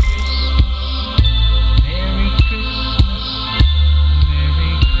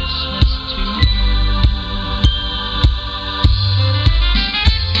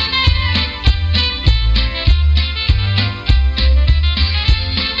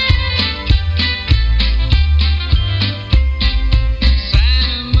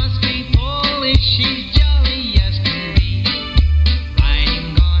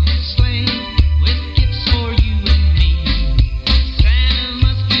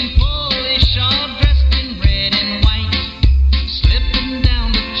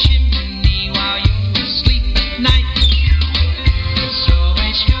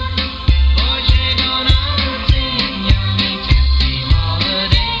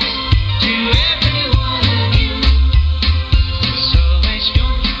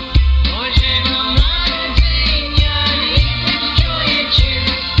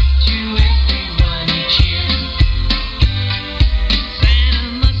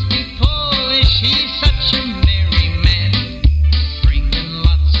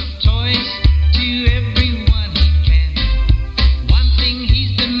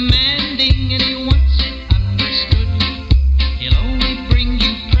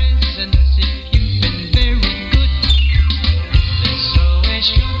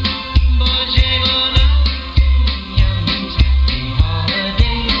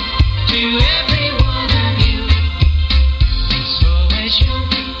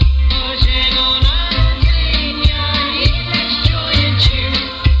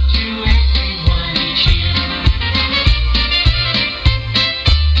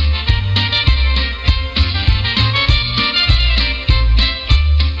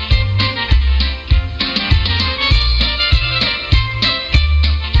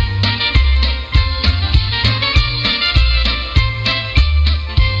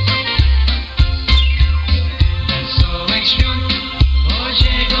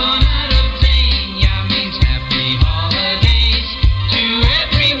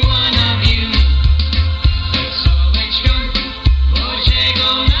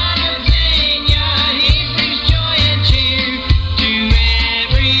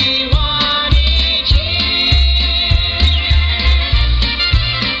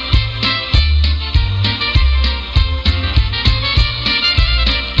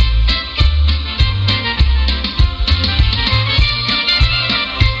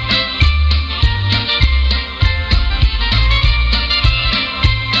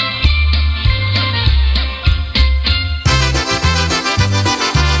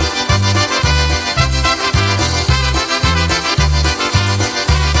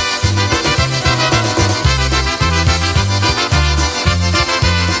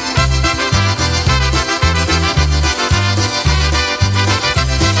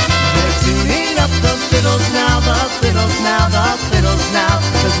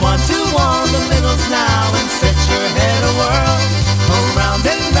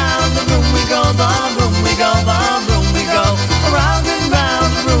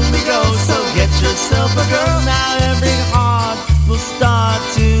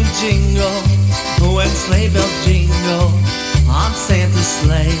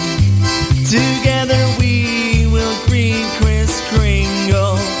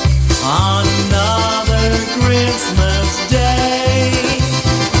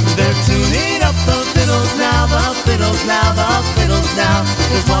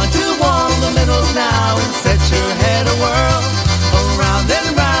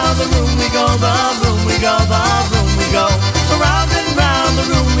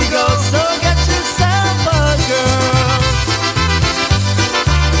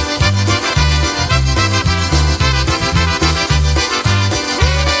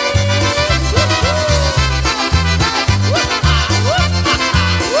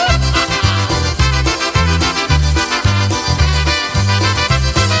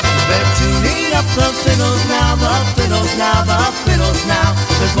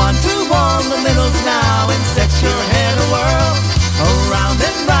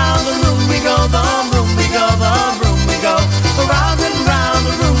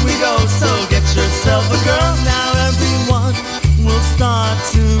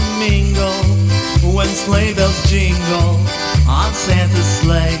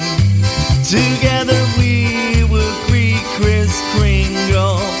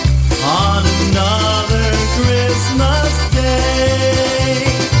 On another Christmas day.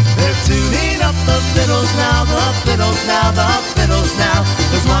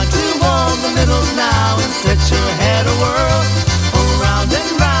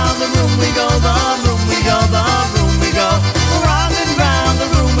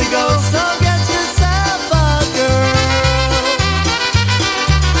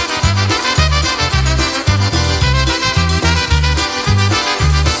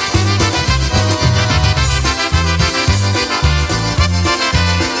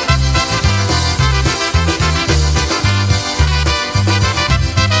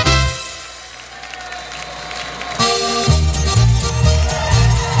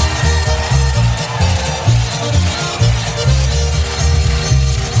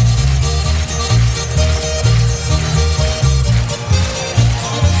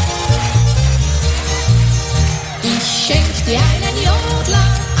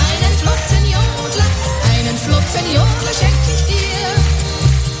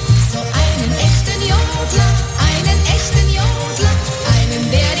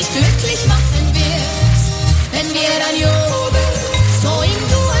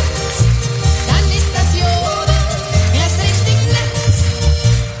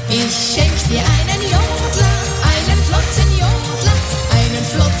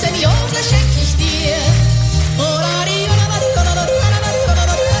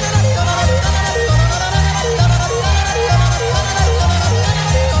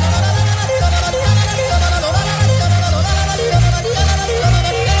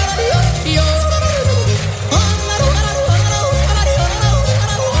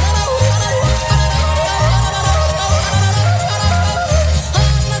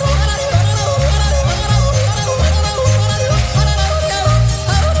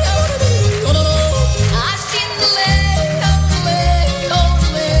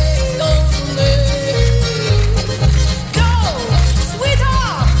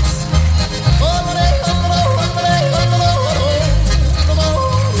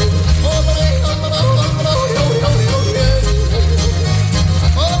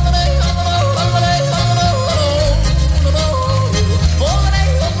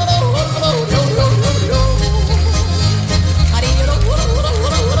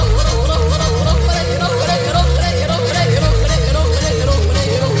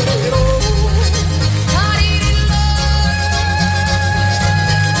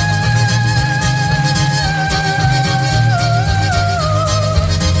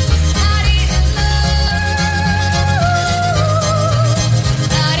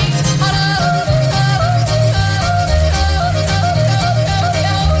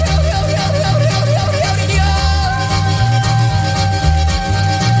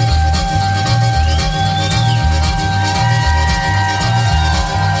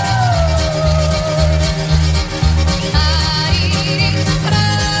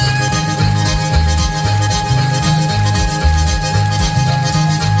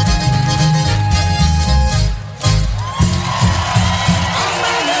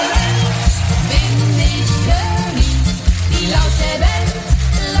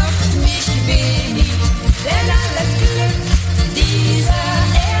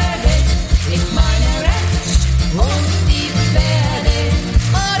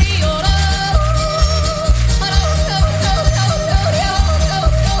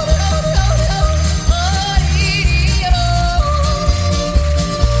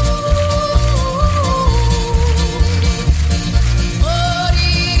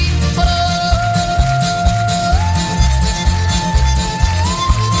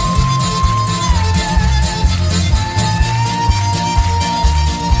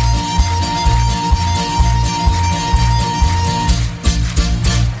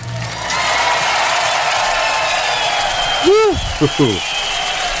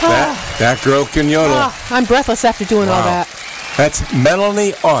 That girl can yodel. I'm breathless after doing all that. That's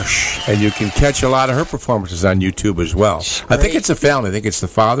Melanie Osh, and you can catch a lot of her performances on YouTube as well. I think it's a family. I think it's the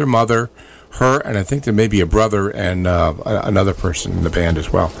father, mother, her, and I think there may be a brother and another person in the band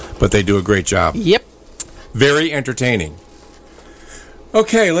as well. But they do a great job. Yep. Very entertaining.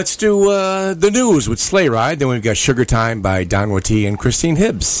 Okay, let's do the news with Sleigh Ride. Then we've got Sugar Time by Don Watie and Christine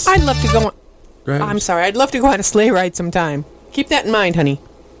Hibbs. I'd love to go on. Go ahead. I'm sorry. I'd love to go on a sleigh ride sometime. Keep that in mind, honey.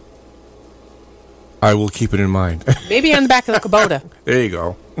 I will keep it in mind. Maybe on the back of the Kubota. There you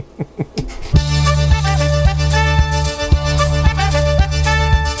go.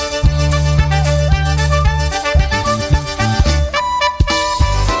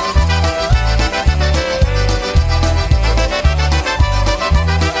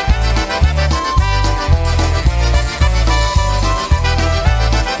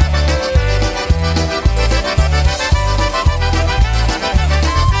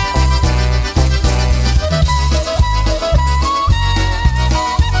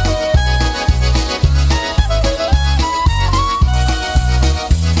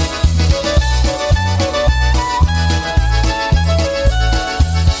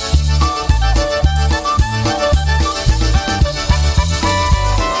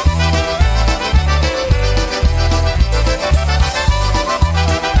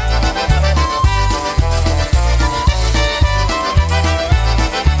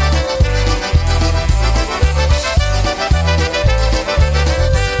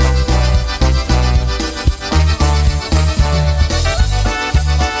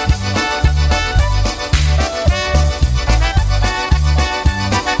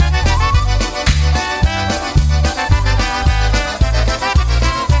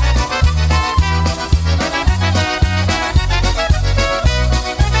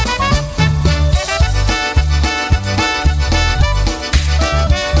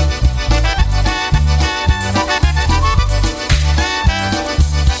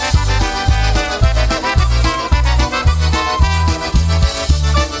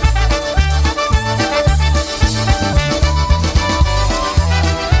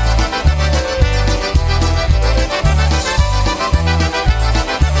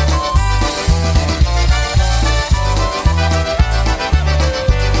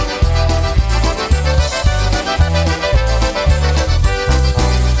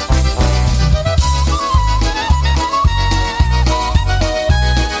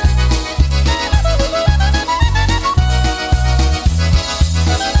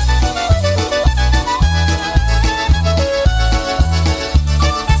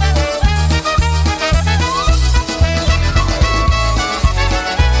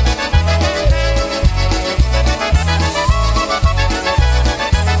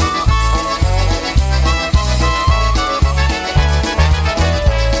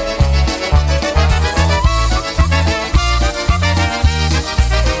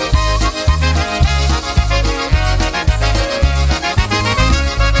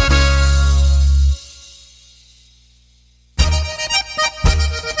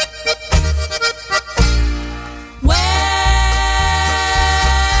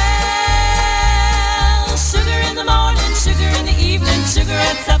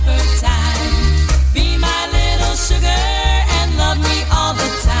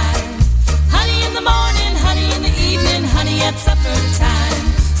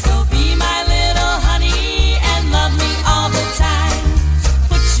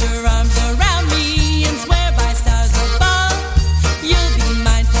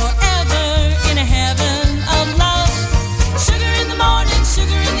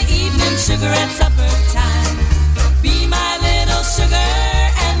 Sugar at supper time. Be my little sugar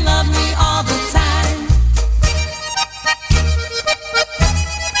and love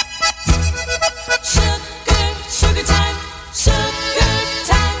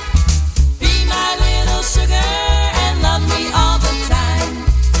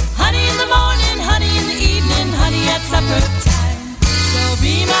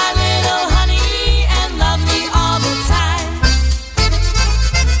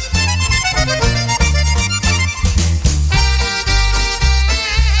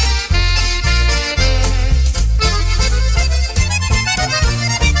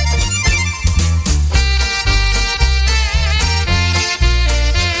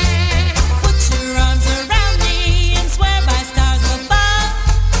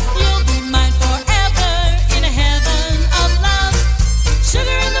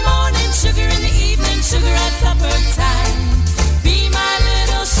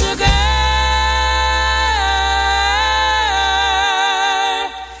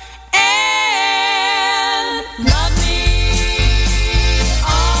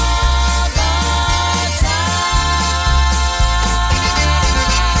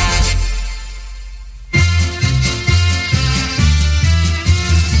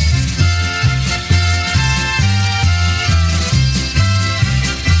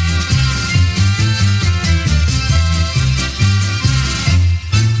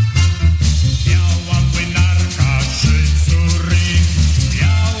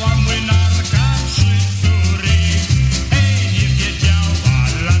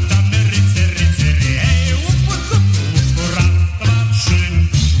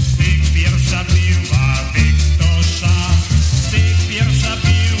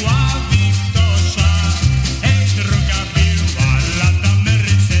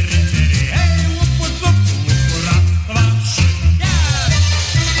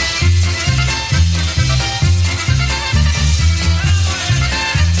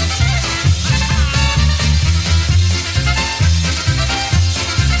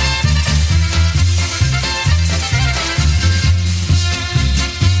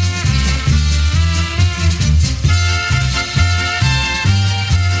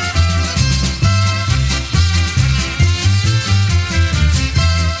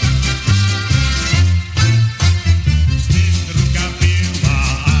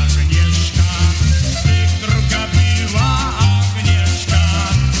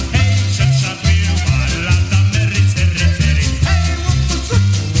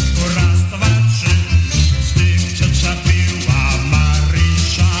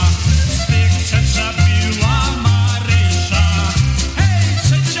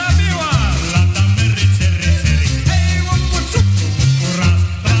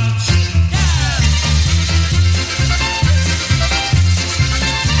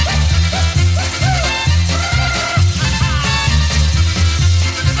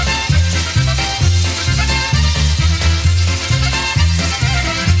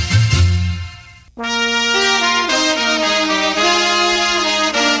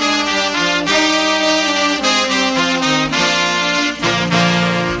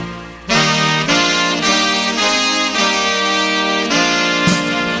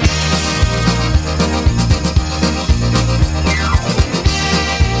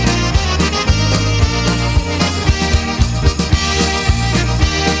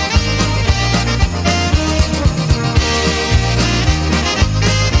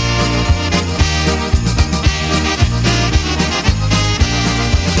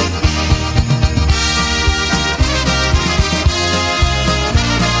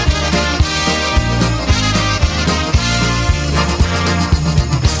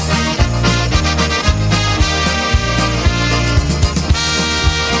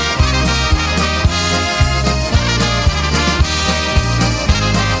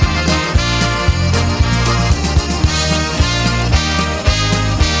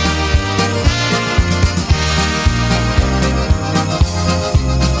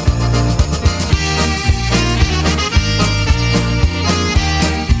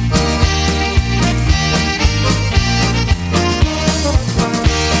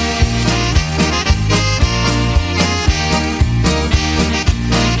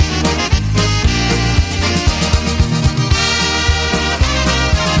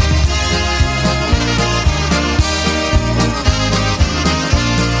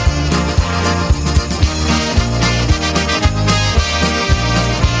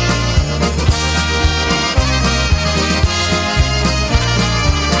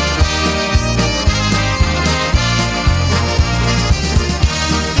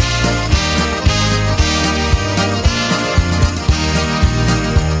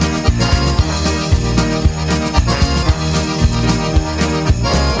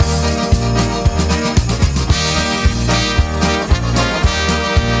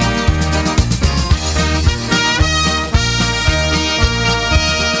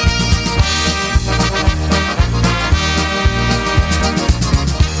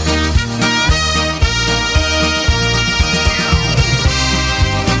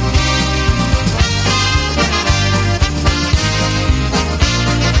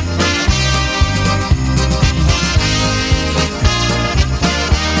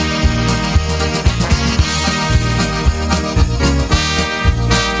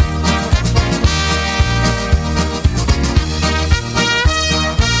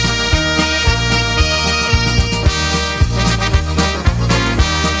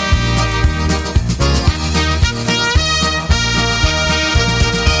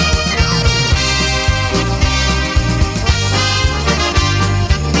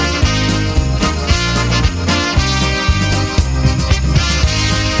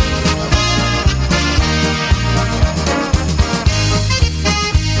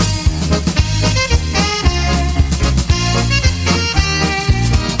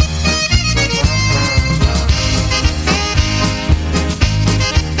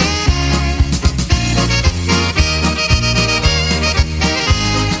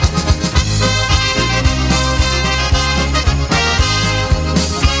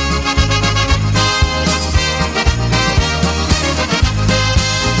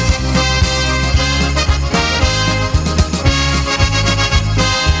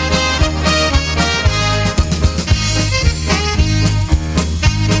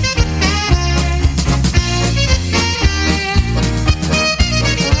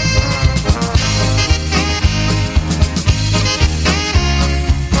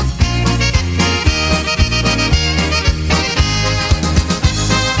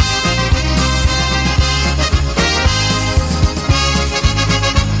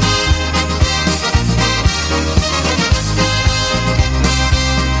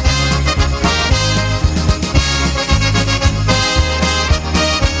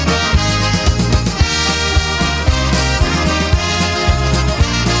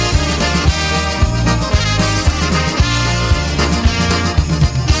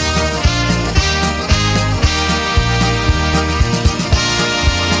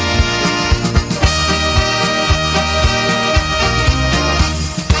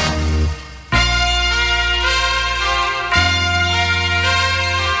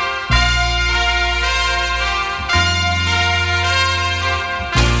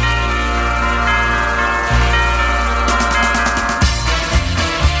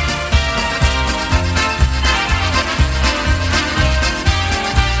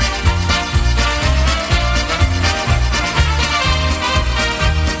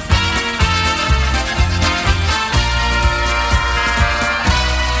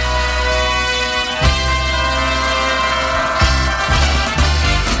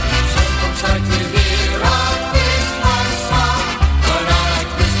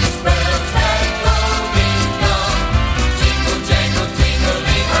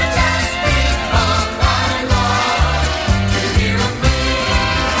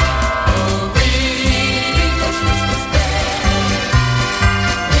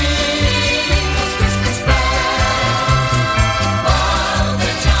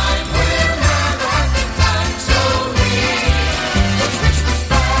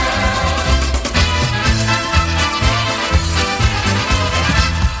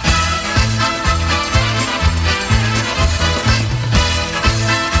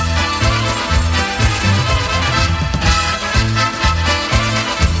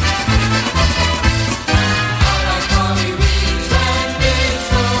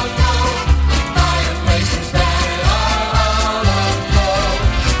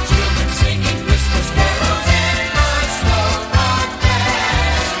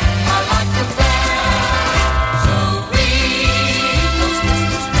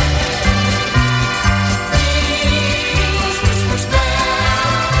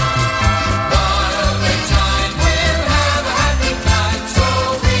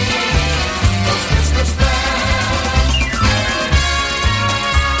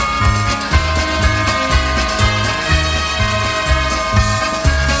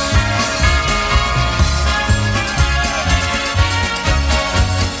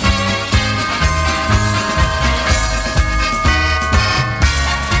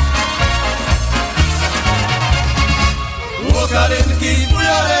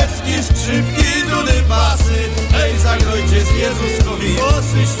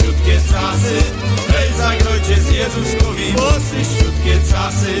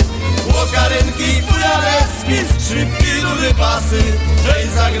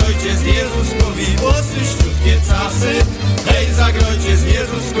zagrojcie z Jezuskowi włosy ściutkie casy. Hej, zagrojcie z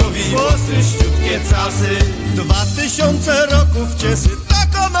Jezuskowi włosy ściutkie casy. 2000 roków ciesy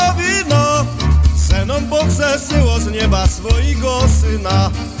taka nowina, Senom Bóg zesyło z nieba swojego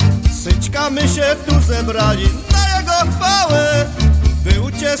Syna. Syćkamy się tu zebrali na Jego chwałę, by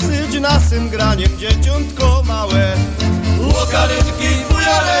ucieszyć naszym graniem dzieciątko małe. Łokarynki,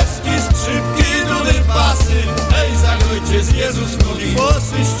 fujareczki, skrzypki, dudy, pasy. Hej, zagrojcie z Jezuskowi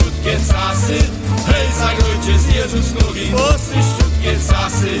włosy ściutkie casy. Hej, zagrojcie z Jezuskowi włosy ściutkie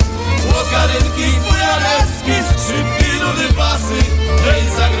casy. Łokarynki, fujareczki, skrzypki, dudy, pasy. Hej,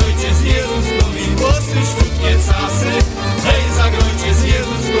 zagrojcie z Jezuskowi włosy ściutkie casy. Hej, zagrojcie z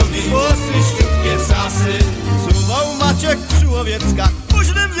Jezuskowi włosy ściutkie casy. Czuwał Maciek przy Łowieczkach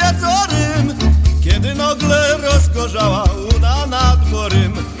późnym wieczorem, kiedy nagle rozgorzała łuna nad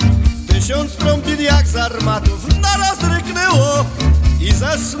morem. 1000 trąbin jak z armatów naraz ryknęło i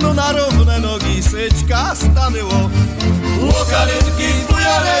ze snu na równe nogi Syćka stanęło. Łokarynki,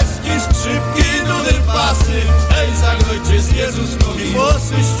 fujareczki, skrzypki, dudy, pasy. Hej, zagrojcie z Jezuskowi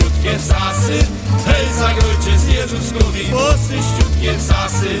włosy ściutkie casy. Hej, zagrojcie z Jezuskowi włosy ściutkie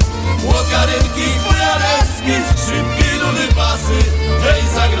casy. Łokarynki, fujareczki, skrzypki, dudy, pasy. Hej,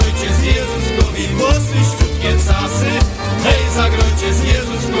 zagrojcie z Jezuskowi włosy ściutkie casy. Hej, zagrojcie z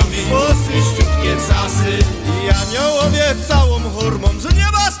Jezuskowi włosy ściutkie casy. I aniołowie całą hurmą z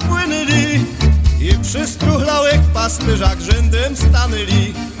nieba spłynęli i przy struchlałych pastyrzach rzędem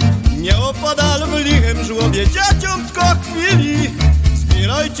stanęli. Nieopodal w lichem żłobie dzieciątko chwili,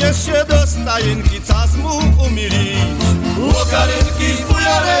 zbierajcie się do stajenki, czas mu umilić. Łokarynki,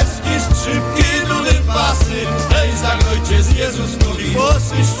 fujareczki, skrzypki, dudy, pasy. Hej, zagrojcie z Jezuskowi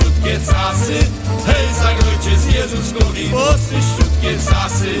włosy ściutkie casy. Hej, zagrojcie z Jezuskowi włosy ściutkie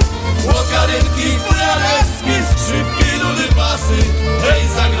casy. Łokarynki, fujareczki, skrzypki, dudy, pasy. Hej,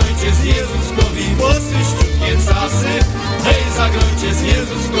 zagrojcie z Jezuskowi włosy ściutkie casy. Hej, zagrojcie z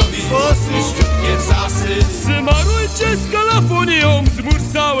Jezuskowi włosy ściutkie casy. Zmarujcie z kalafonią z mur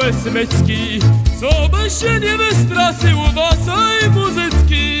całe smyczki, co by się nie wystraszył waszej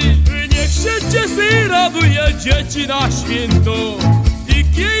muzycki. Niech się cieszy i raduje dzieci na święto, i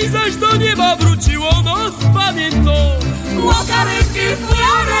kiej zaś do nieba wróciło noc pamiętną. Łokarynki,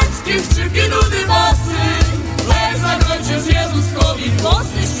 fujareczki, skrzypki, dudy, basy. Hej, zagrojcie z Jezuskowi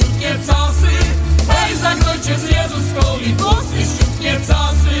włosy ściutkie casy. Hej, zagrojcie z Jezuskowi włosy ściutkie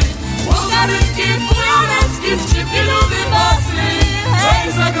casy. Łokarynki, fujareczki, skrzypki, dudy, basy.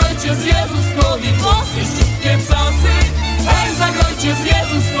 Hej, zagrojcie z Jezuskowi włosy ściutkie casy. Hej, zagrojcie z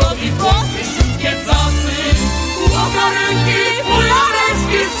Jezuskowi włosy ściutkie casy. Łokarynki,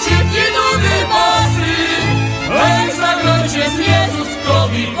 fujareczki, skrzypki, dudy, basy. Hej, zagrojcie z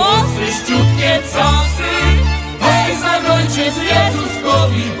Jezuskowi włosy ściutkie casy. Hej, zagrojcie z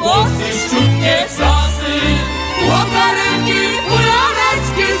Jezuskowi włosy ściutkie casy. Łokarynki,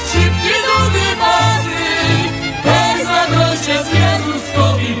 fujareczki, skrzypki, dudy, basy. Hej, zagrojcie z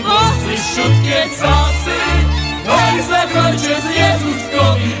Jezuskowi włosy ściutkie casy. Hej, zagrojcie z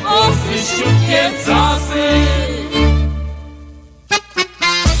Jezuskowi włosy ściutkie casy.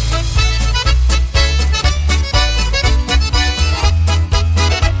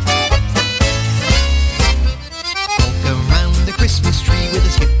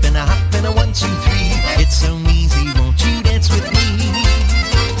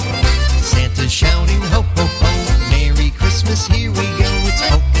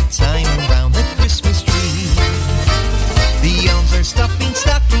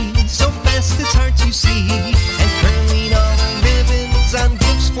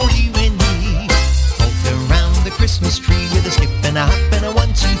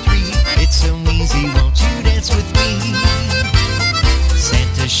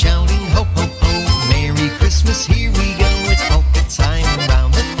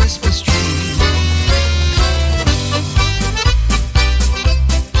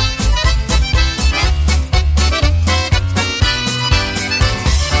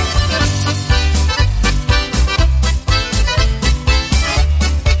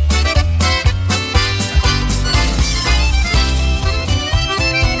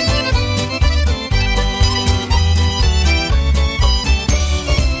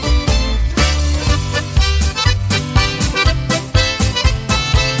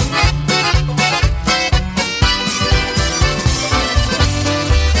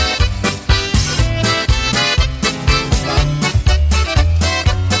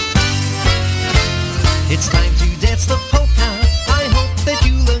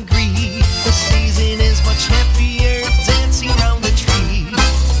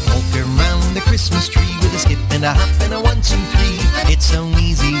 and a hop and a 1, 2, 3. It's so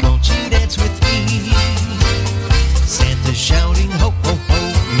easy won't you dance with me? Santa's shouting, ho, ho, ho,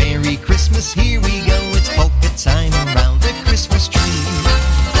 Merry Christmas, here we go. It's polka time around the Christmas tree.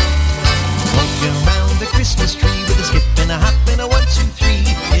 Polka around the Christmas tree with a skip and a hop and a 1, 2, 3.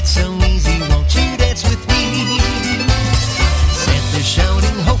 It's so easy, won't you dance with me? Santa's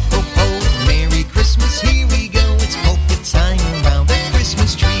shouting, ho, ho, ho, Merry Christmas, here we go. It's polka time around the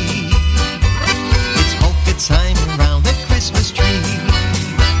Christmas tree. It's polka time around the Christmas tree.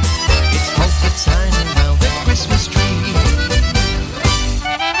 It's polka time around the Christmas tree.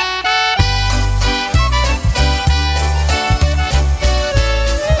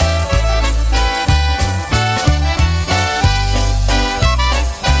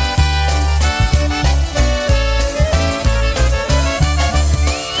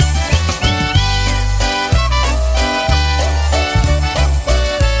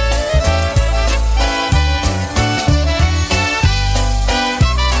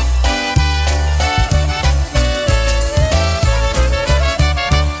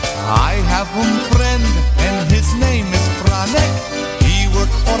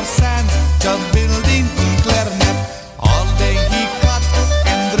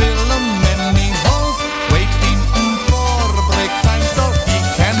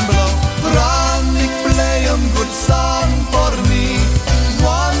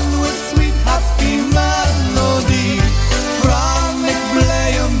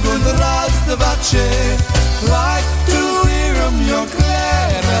 Like to hear him, your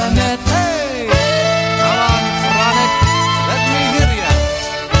clarinet. Hey, come on, Fronic, let me hear ya.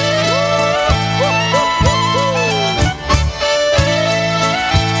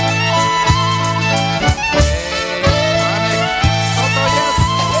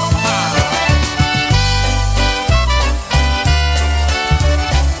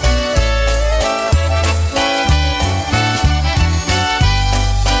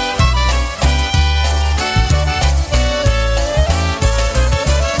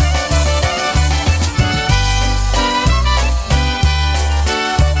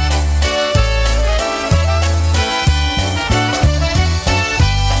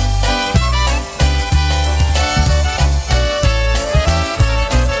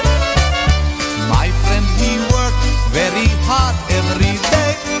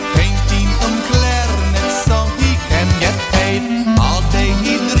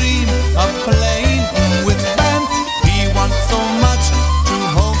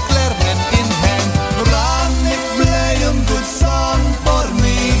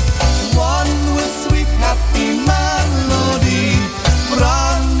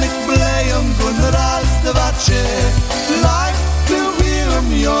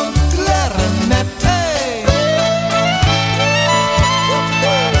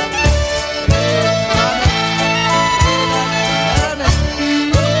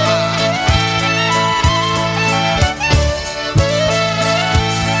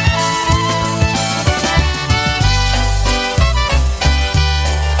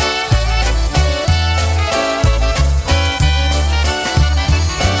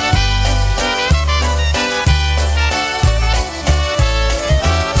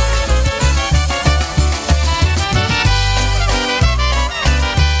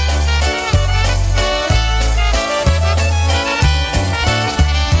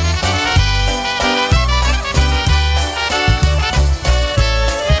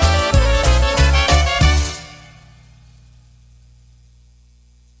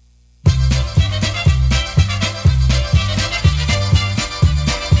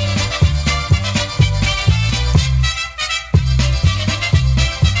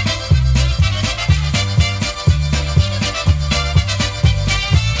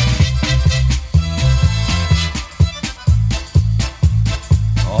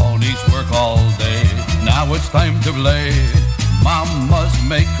 time to play. Mama's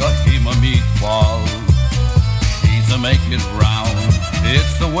make a him a meatball. She's a make it round.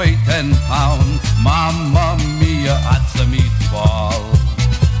 It's a weigh 10 pound. Mamma mia, that's a meatball.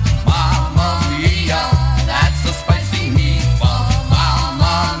 Mamma mia, that's a spicy meatball.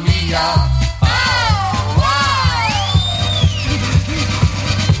 Mamma mia.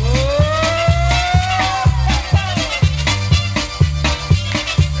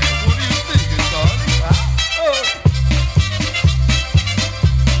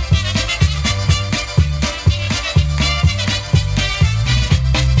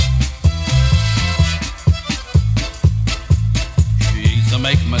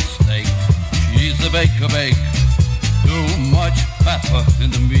 Make mistake, she's a bake. Too much pepper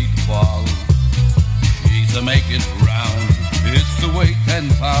in the meatball. She's a make it round. It's a weigh 10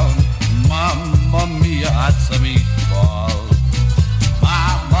 pound. Mamma mia, that's a meatball.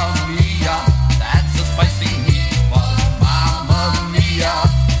 Mamma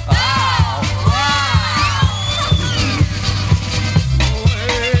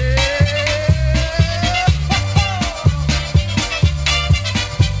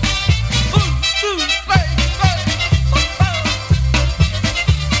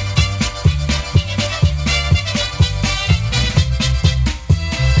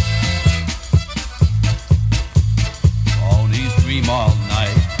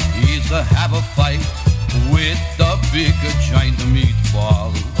to have a fight with the bigger giant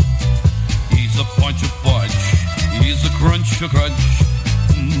meatball. He's a punch, he's a crunch.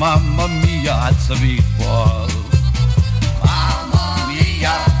 Mamma mia, it's a meatball. Mamma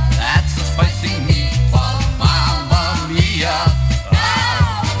mia, that's a spicy meatball. Mamma mia.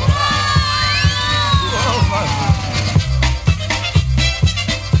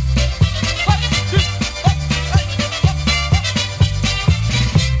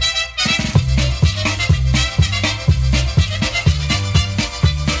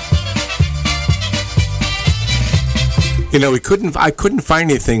 You know, I couldn't find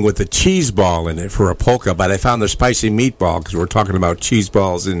anything with a cheese ball in it for a polka, but I found the spicy meatball because we're talking about cheese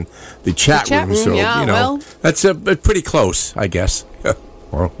balls in the chat room. So, yeah, you know, well. that's pretty close, I guess.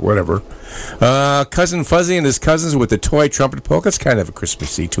 Or whatever. Cousin Fuzzy and his cousins with the toy trumpet polka. It's kind of a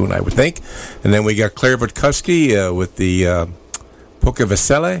Christmassy tune, I would think. And then we got Claire Witkowski with the Polka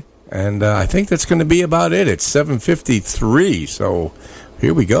Vesele. And I think that's going to be about it. It's 7:53, so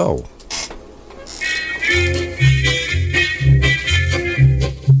here we go.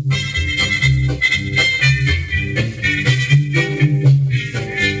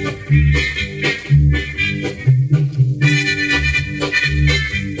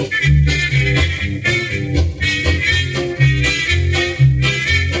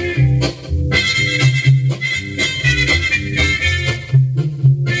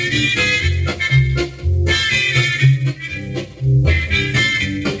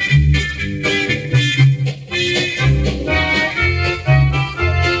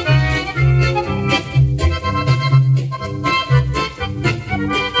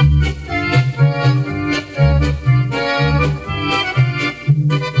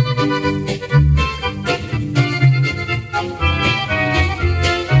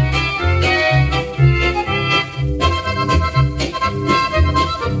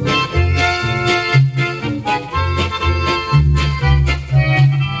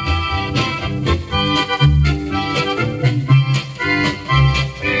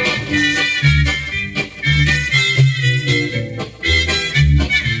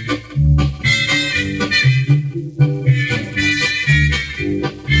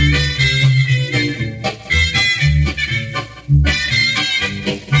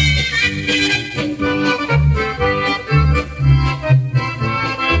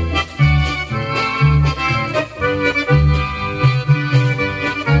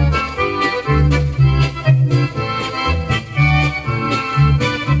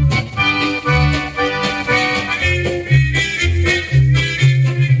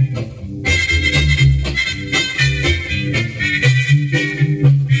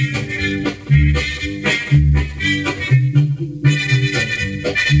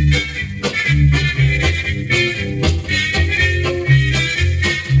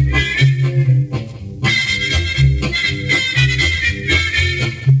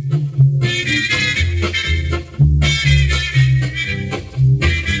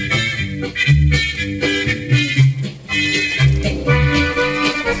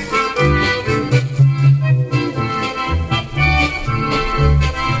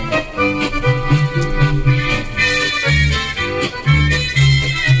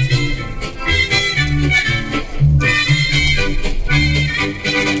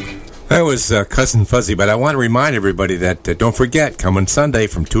 That was Cousin Fuzzy, but I want to remind everybody that don't forget, coming Sunday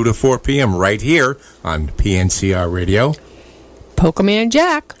from 2 to 4 p.m. right here on PNCR Radio. Polka Man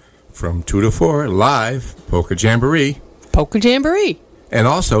Jack. From 2 to 4, live, Polka Jamboree. Polka Jamboree. And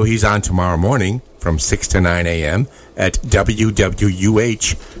also, he's on tomorrow morning from 6 to 9 a.m. at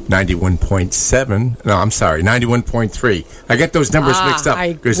WWUH 91.7. No, I'm sorry, 91.3. I get those numbers mixed up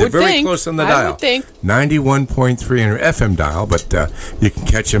because they're very close on the dial. I would think. 91.3 on your FM dial, but you can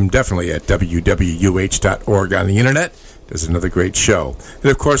catch him definitely at WWUH.org on the internet. There's another great show.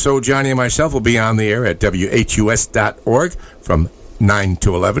 And, of course, old Johnny and myself will be on the air at WHUS.org from 9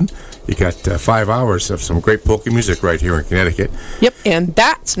 to 11. You got 5 hours of some great polka music right here in Connecticut. Yep, and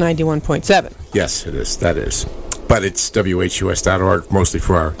that's 91.7. Yes, it is. That is. But it's WHUS.org mostly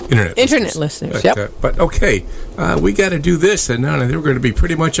for our internet listeners. But, Yep. But okay, we got to do this, and then we're going to be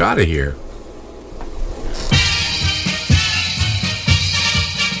pretty much out of here.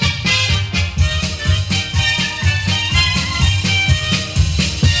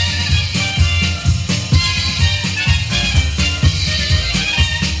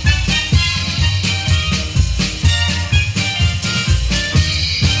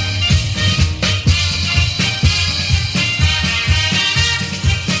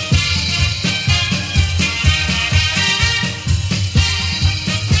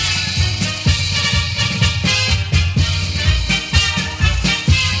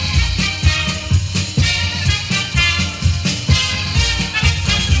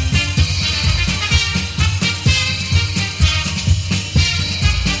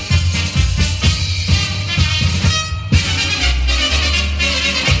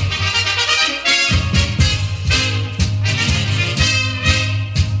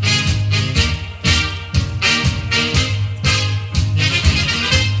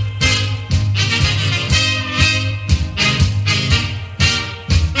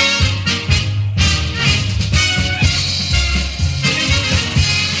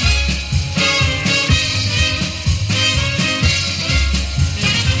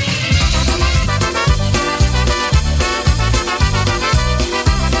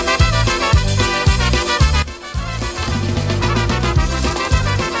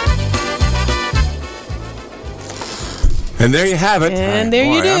 And there you have it. And there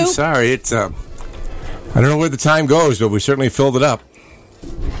you do. I'm sorry. It's I don't know where the time goes, but we certainly filled it up.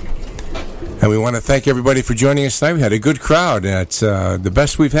 And we want to thank everybody for joining us tonight. We had a good crowd. It's the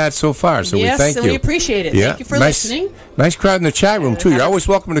best we've had so far, so we thank you. Yes, and we appreciate it. Yeah. Thank you for listening. Nice crowd in the chat room, too. You're always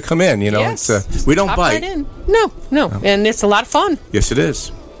welcome to come in. You know, yes. We don't Pop bite. Right in. No. And it's a lot of fun. Yes, it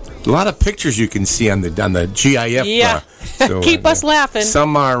is. A lot of pictures you can see on the GIF. Yeah. So, keep us laughing.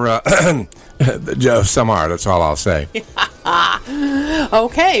 Some are, some are. That's all I'll say.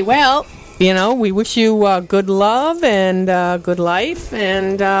 Okay, well, you know, we wish you good love and good life,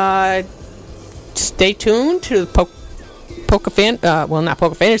 and stay tuned to Polka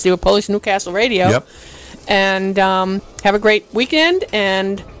Fantasy with Polish Newcastle Radio. Yep. And have a great weekend,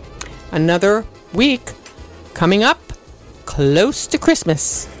 and another week coming up close to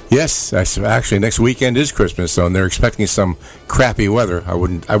Christmas. Yes, actually next weekend is Christmas, so and they're expecting some crappy weather. I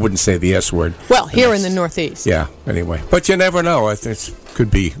wouldn't say the S word. Well, here in the Northeast. Yeah. Anyway, but you never know. I think it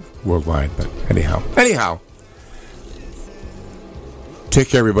could be worldwide. But anyhow, take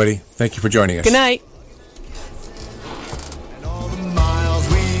care, everybody. Thank you for joining us. Good night. And all the miles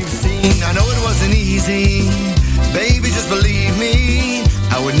we've seen, I know it wasn't easy. Baby, just believe me,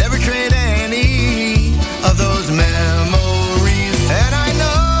 I would never trade any of those memories.